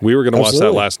yeah, we were going to watch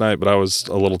that last night, but I was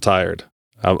a little tired.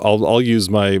 I'll use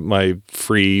my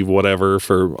free whatever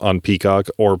on Peacock,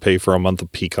 or pay for a month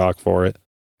of Peacock for it.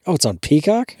 Oh, it's on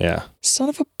Peacock? Yeah. Son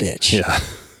of a bitch. Yeah.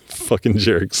 Fucking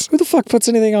jerks. Who the fuck puts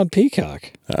anything on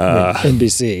Peacock?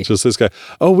 NBC. Just this guy.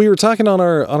 Oh, we were talking on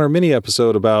our mini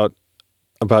episode about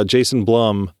Jason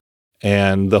Blum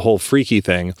and the whole Freaky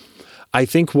thing. I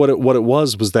think what it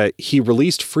was that he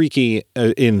released Freaky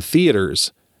in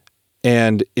theaters,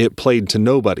 and it played to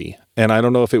nobody. And I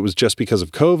don't know if it was just because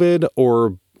of COVID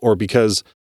or because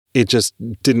it just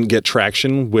didn't get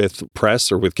traction with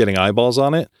press or with getting eyeballs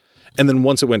on it. And then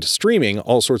once it went to streaming,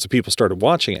 all sorts of people started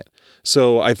watching it.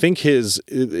 So I think his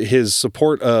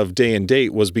support of Day and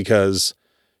Date was because,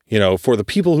 for the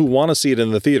people who want to see it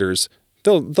in the theaters,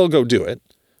 they'll go do it.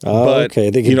 Oh, but, okay.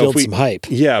 They can build some hype.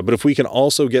 Yeah, but if we can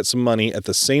also get some money at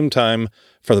the same time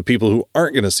for the people who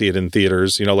aren't going to see it in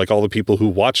theaters, like all the people who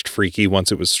watched Freaky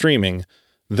once it was streaming,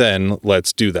 then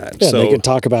let's do that. Yeah, so they can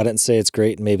talk about it and say it's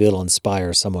great, and maybe it'll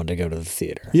inspire someone to go to the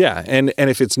theater. Yeah, and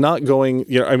if it's not going,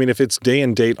 if it's Day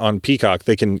and Date on Peacock,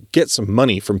 they can get some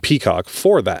money from Peacock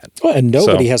for that. Well, and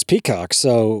nobody has Peacock,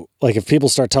 so like if people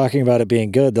start talking about it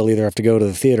being good, they'll either have to go to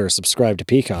the theater or subscribe to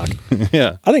Peacock.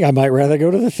 Yeah, I think I might rather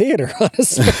go to the theater,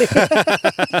 honestly.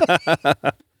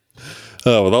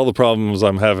 With all the problems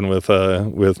I'm having with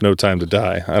No Time to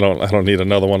Die, I don't need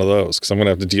another one of those because I'm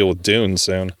gonna have to deal with Dune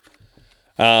soon.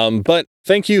 But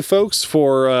thank you, folks,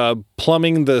 for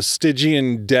plumbing the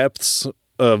Stygian depths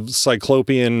of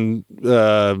cyclopean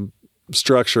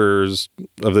structures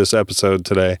of this episode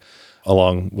today,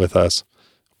 along with us.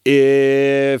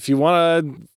 If you want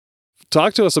to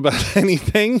talk to us about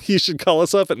anything, you should call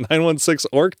us up at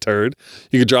 916-ORC-TURD.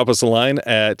 You could drop us a line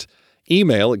at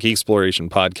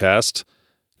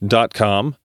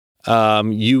email@geeksplorationpodcast.com.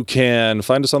 You can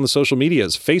find us on the social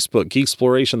medias: Facebook,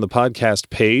 Geeksploration, the podcast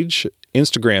page,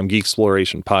 Instagram,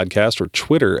 Geeksploration Podcast, or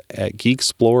Twitter at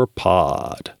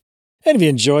GeekSplorePod. And if you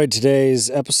enjoyed today's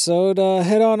episode,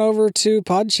 head on over to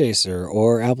Podchaser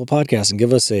or Apple Podcasts and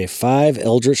give us a 5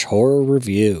 Eldritch Horror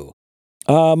review.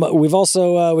 We've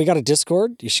also, we got a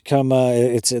Discord. You should come,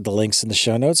 it's the links in the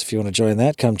show notes. If you want to join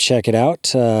that, come check it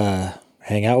out.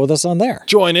 Hang out with us on there.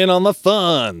 Join in on the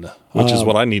fun, which is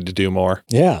what I need to do more.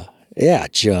 Yeah. Yeah,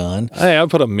 John. Hey, I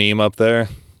put a meme up there.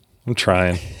 I'm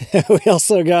trying. We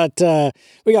also got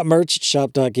merch at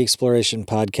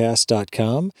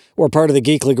shop.geeksplorationpodcast.com. We're part of the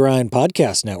Geekly Grind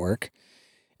podcast network.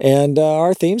 And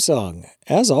our theme song,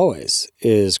 as always,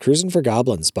 is Cruisin' for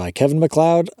Goblins by Kevin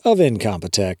MacLeod of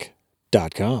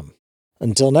Incompetech.com.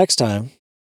 Until next time.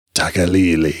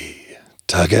 Takalili,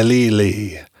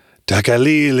 takalili,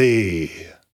 takalili.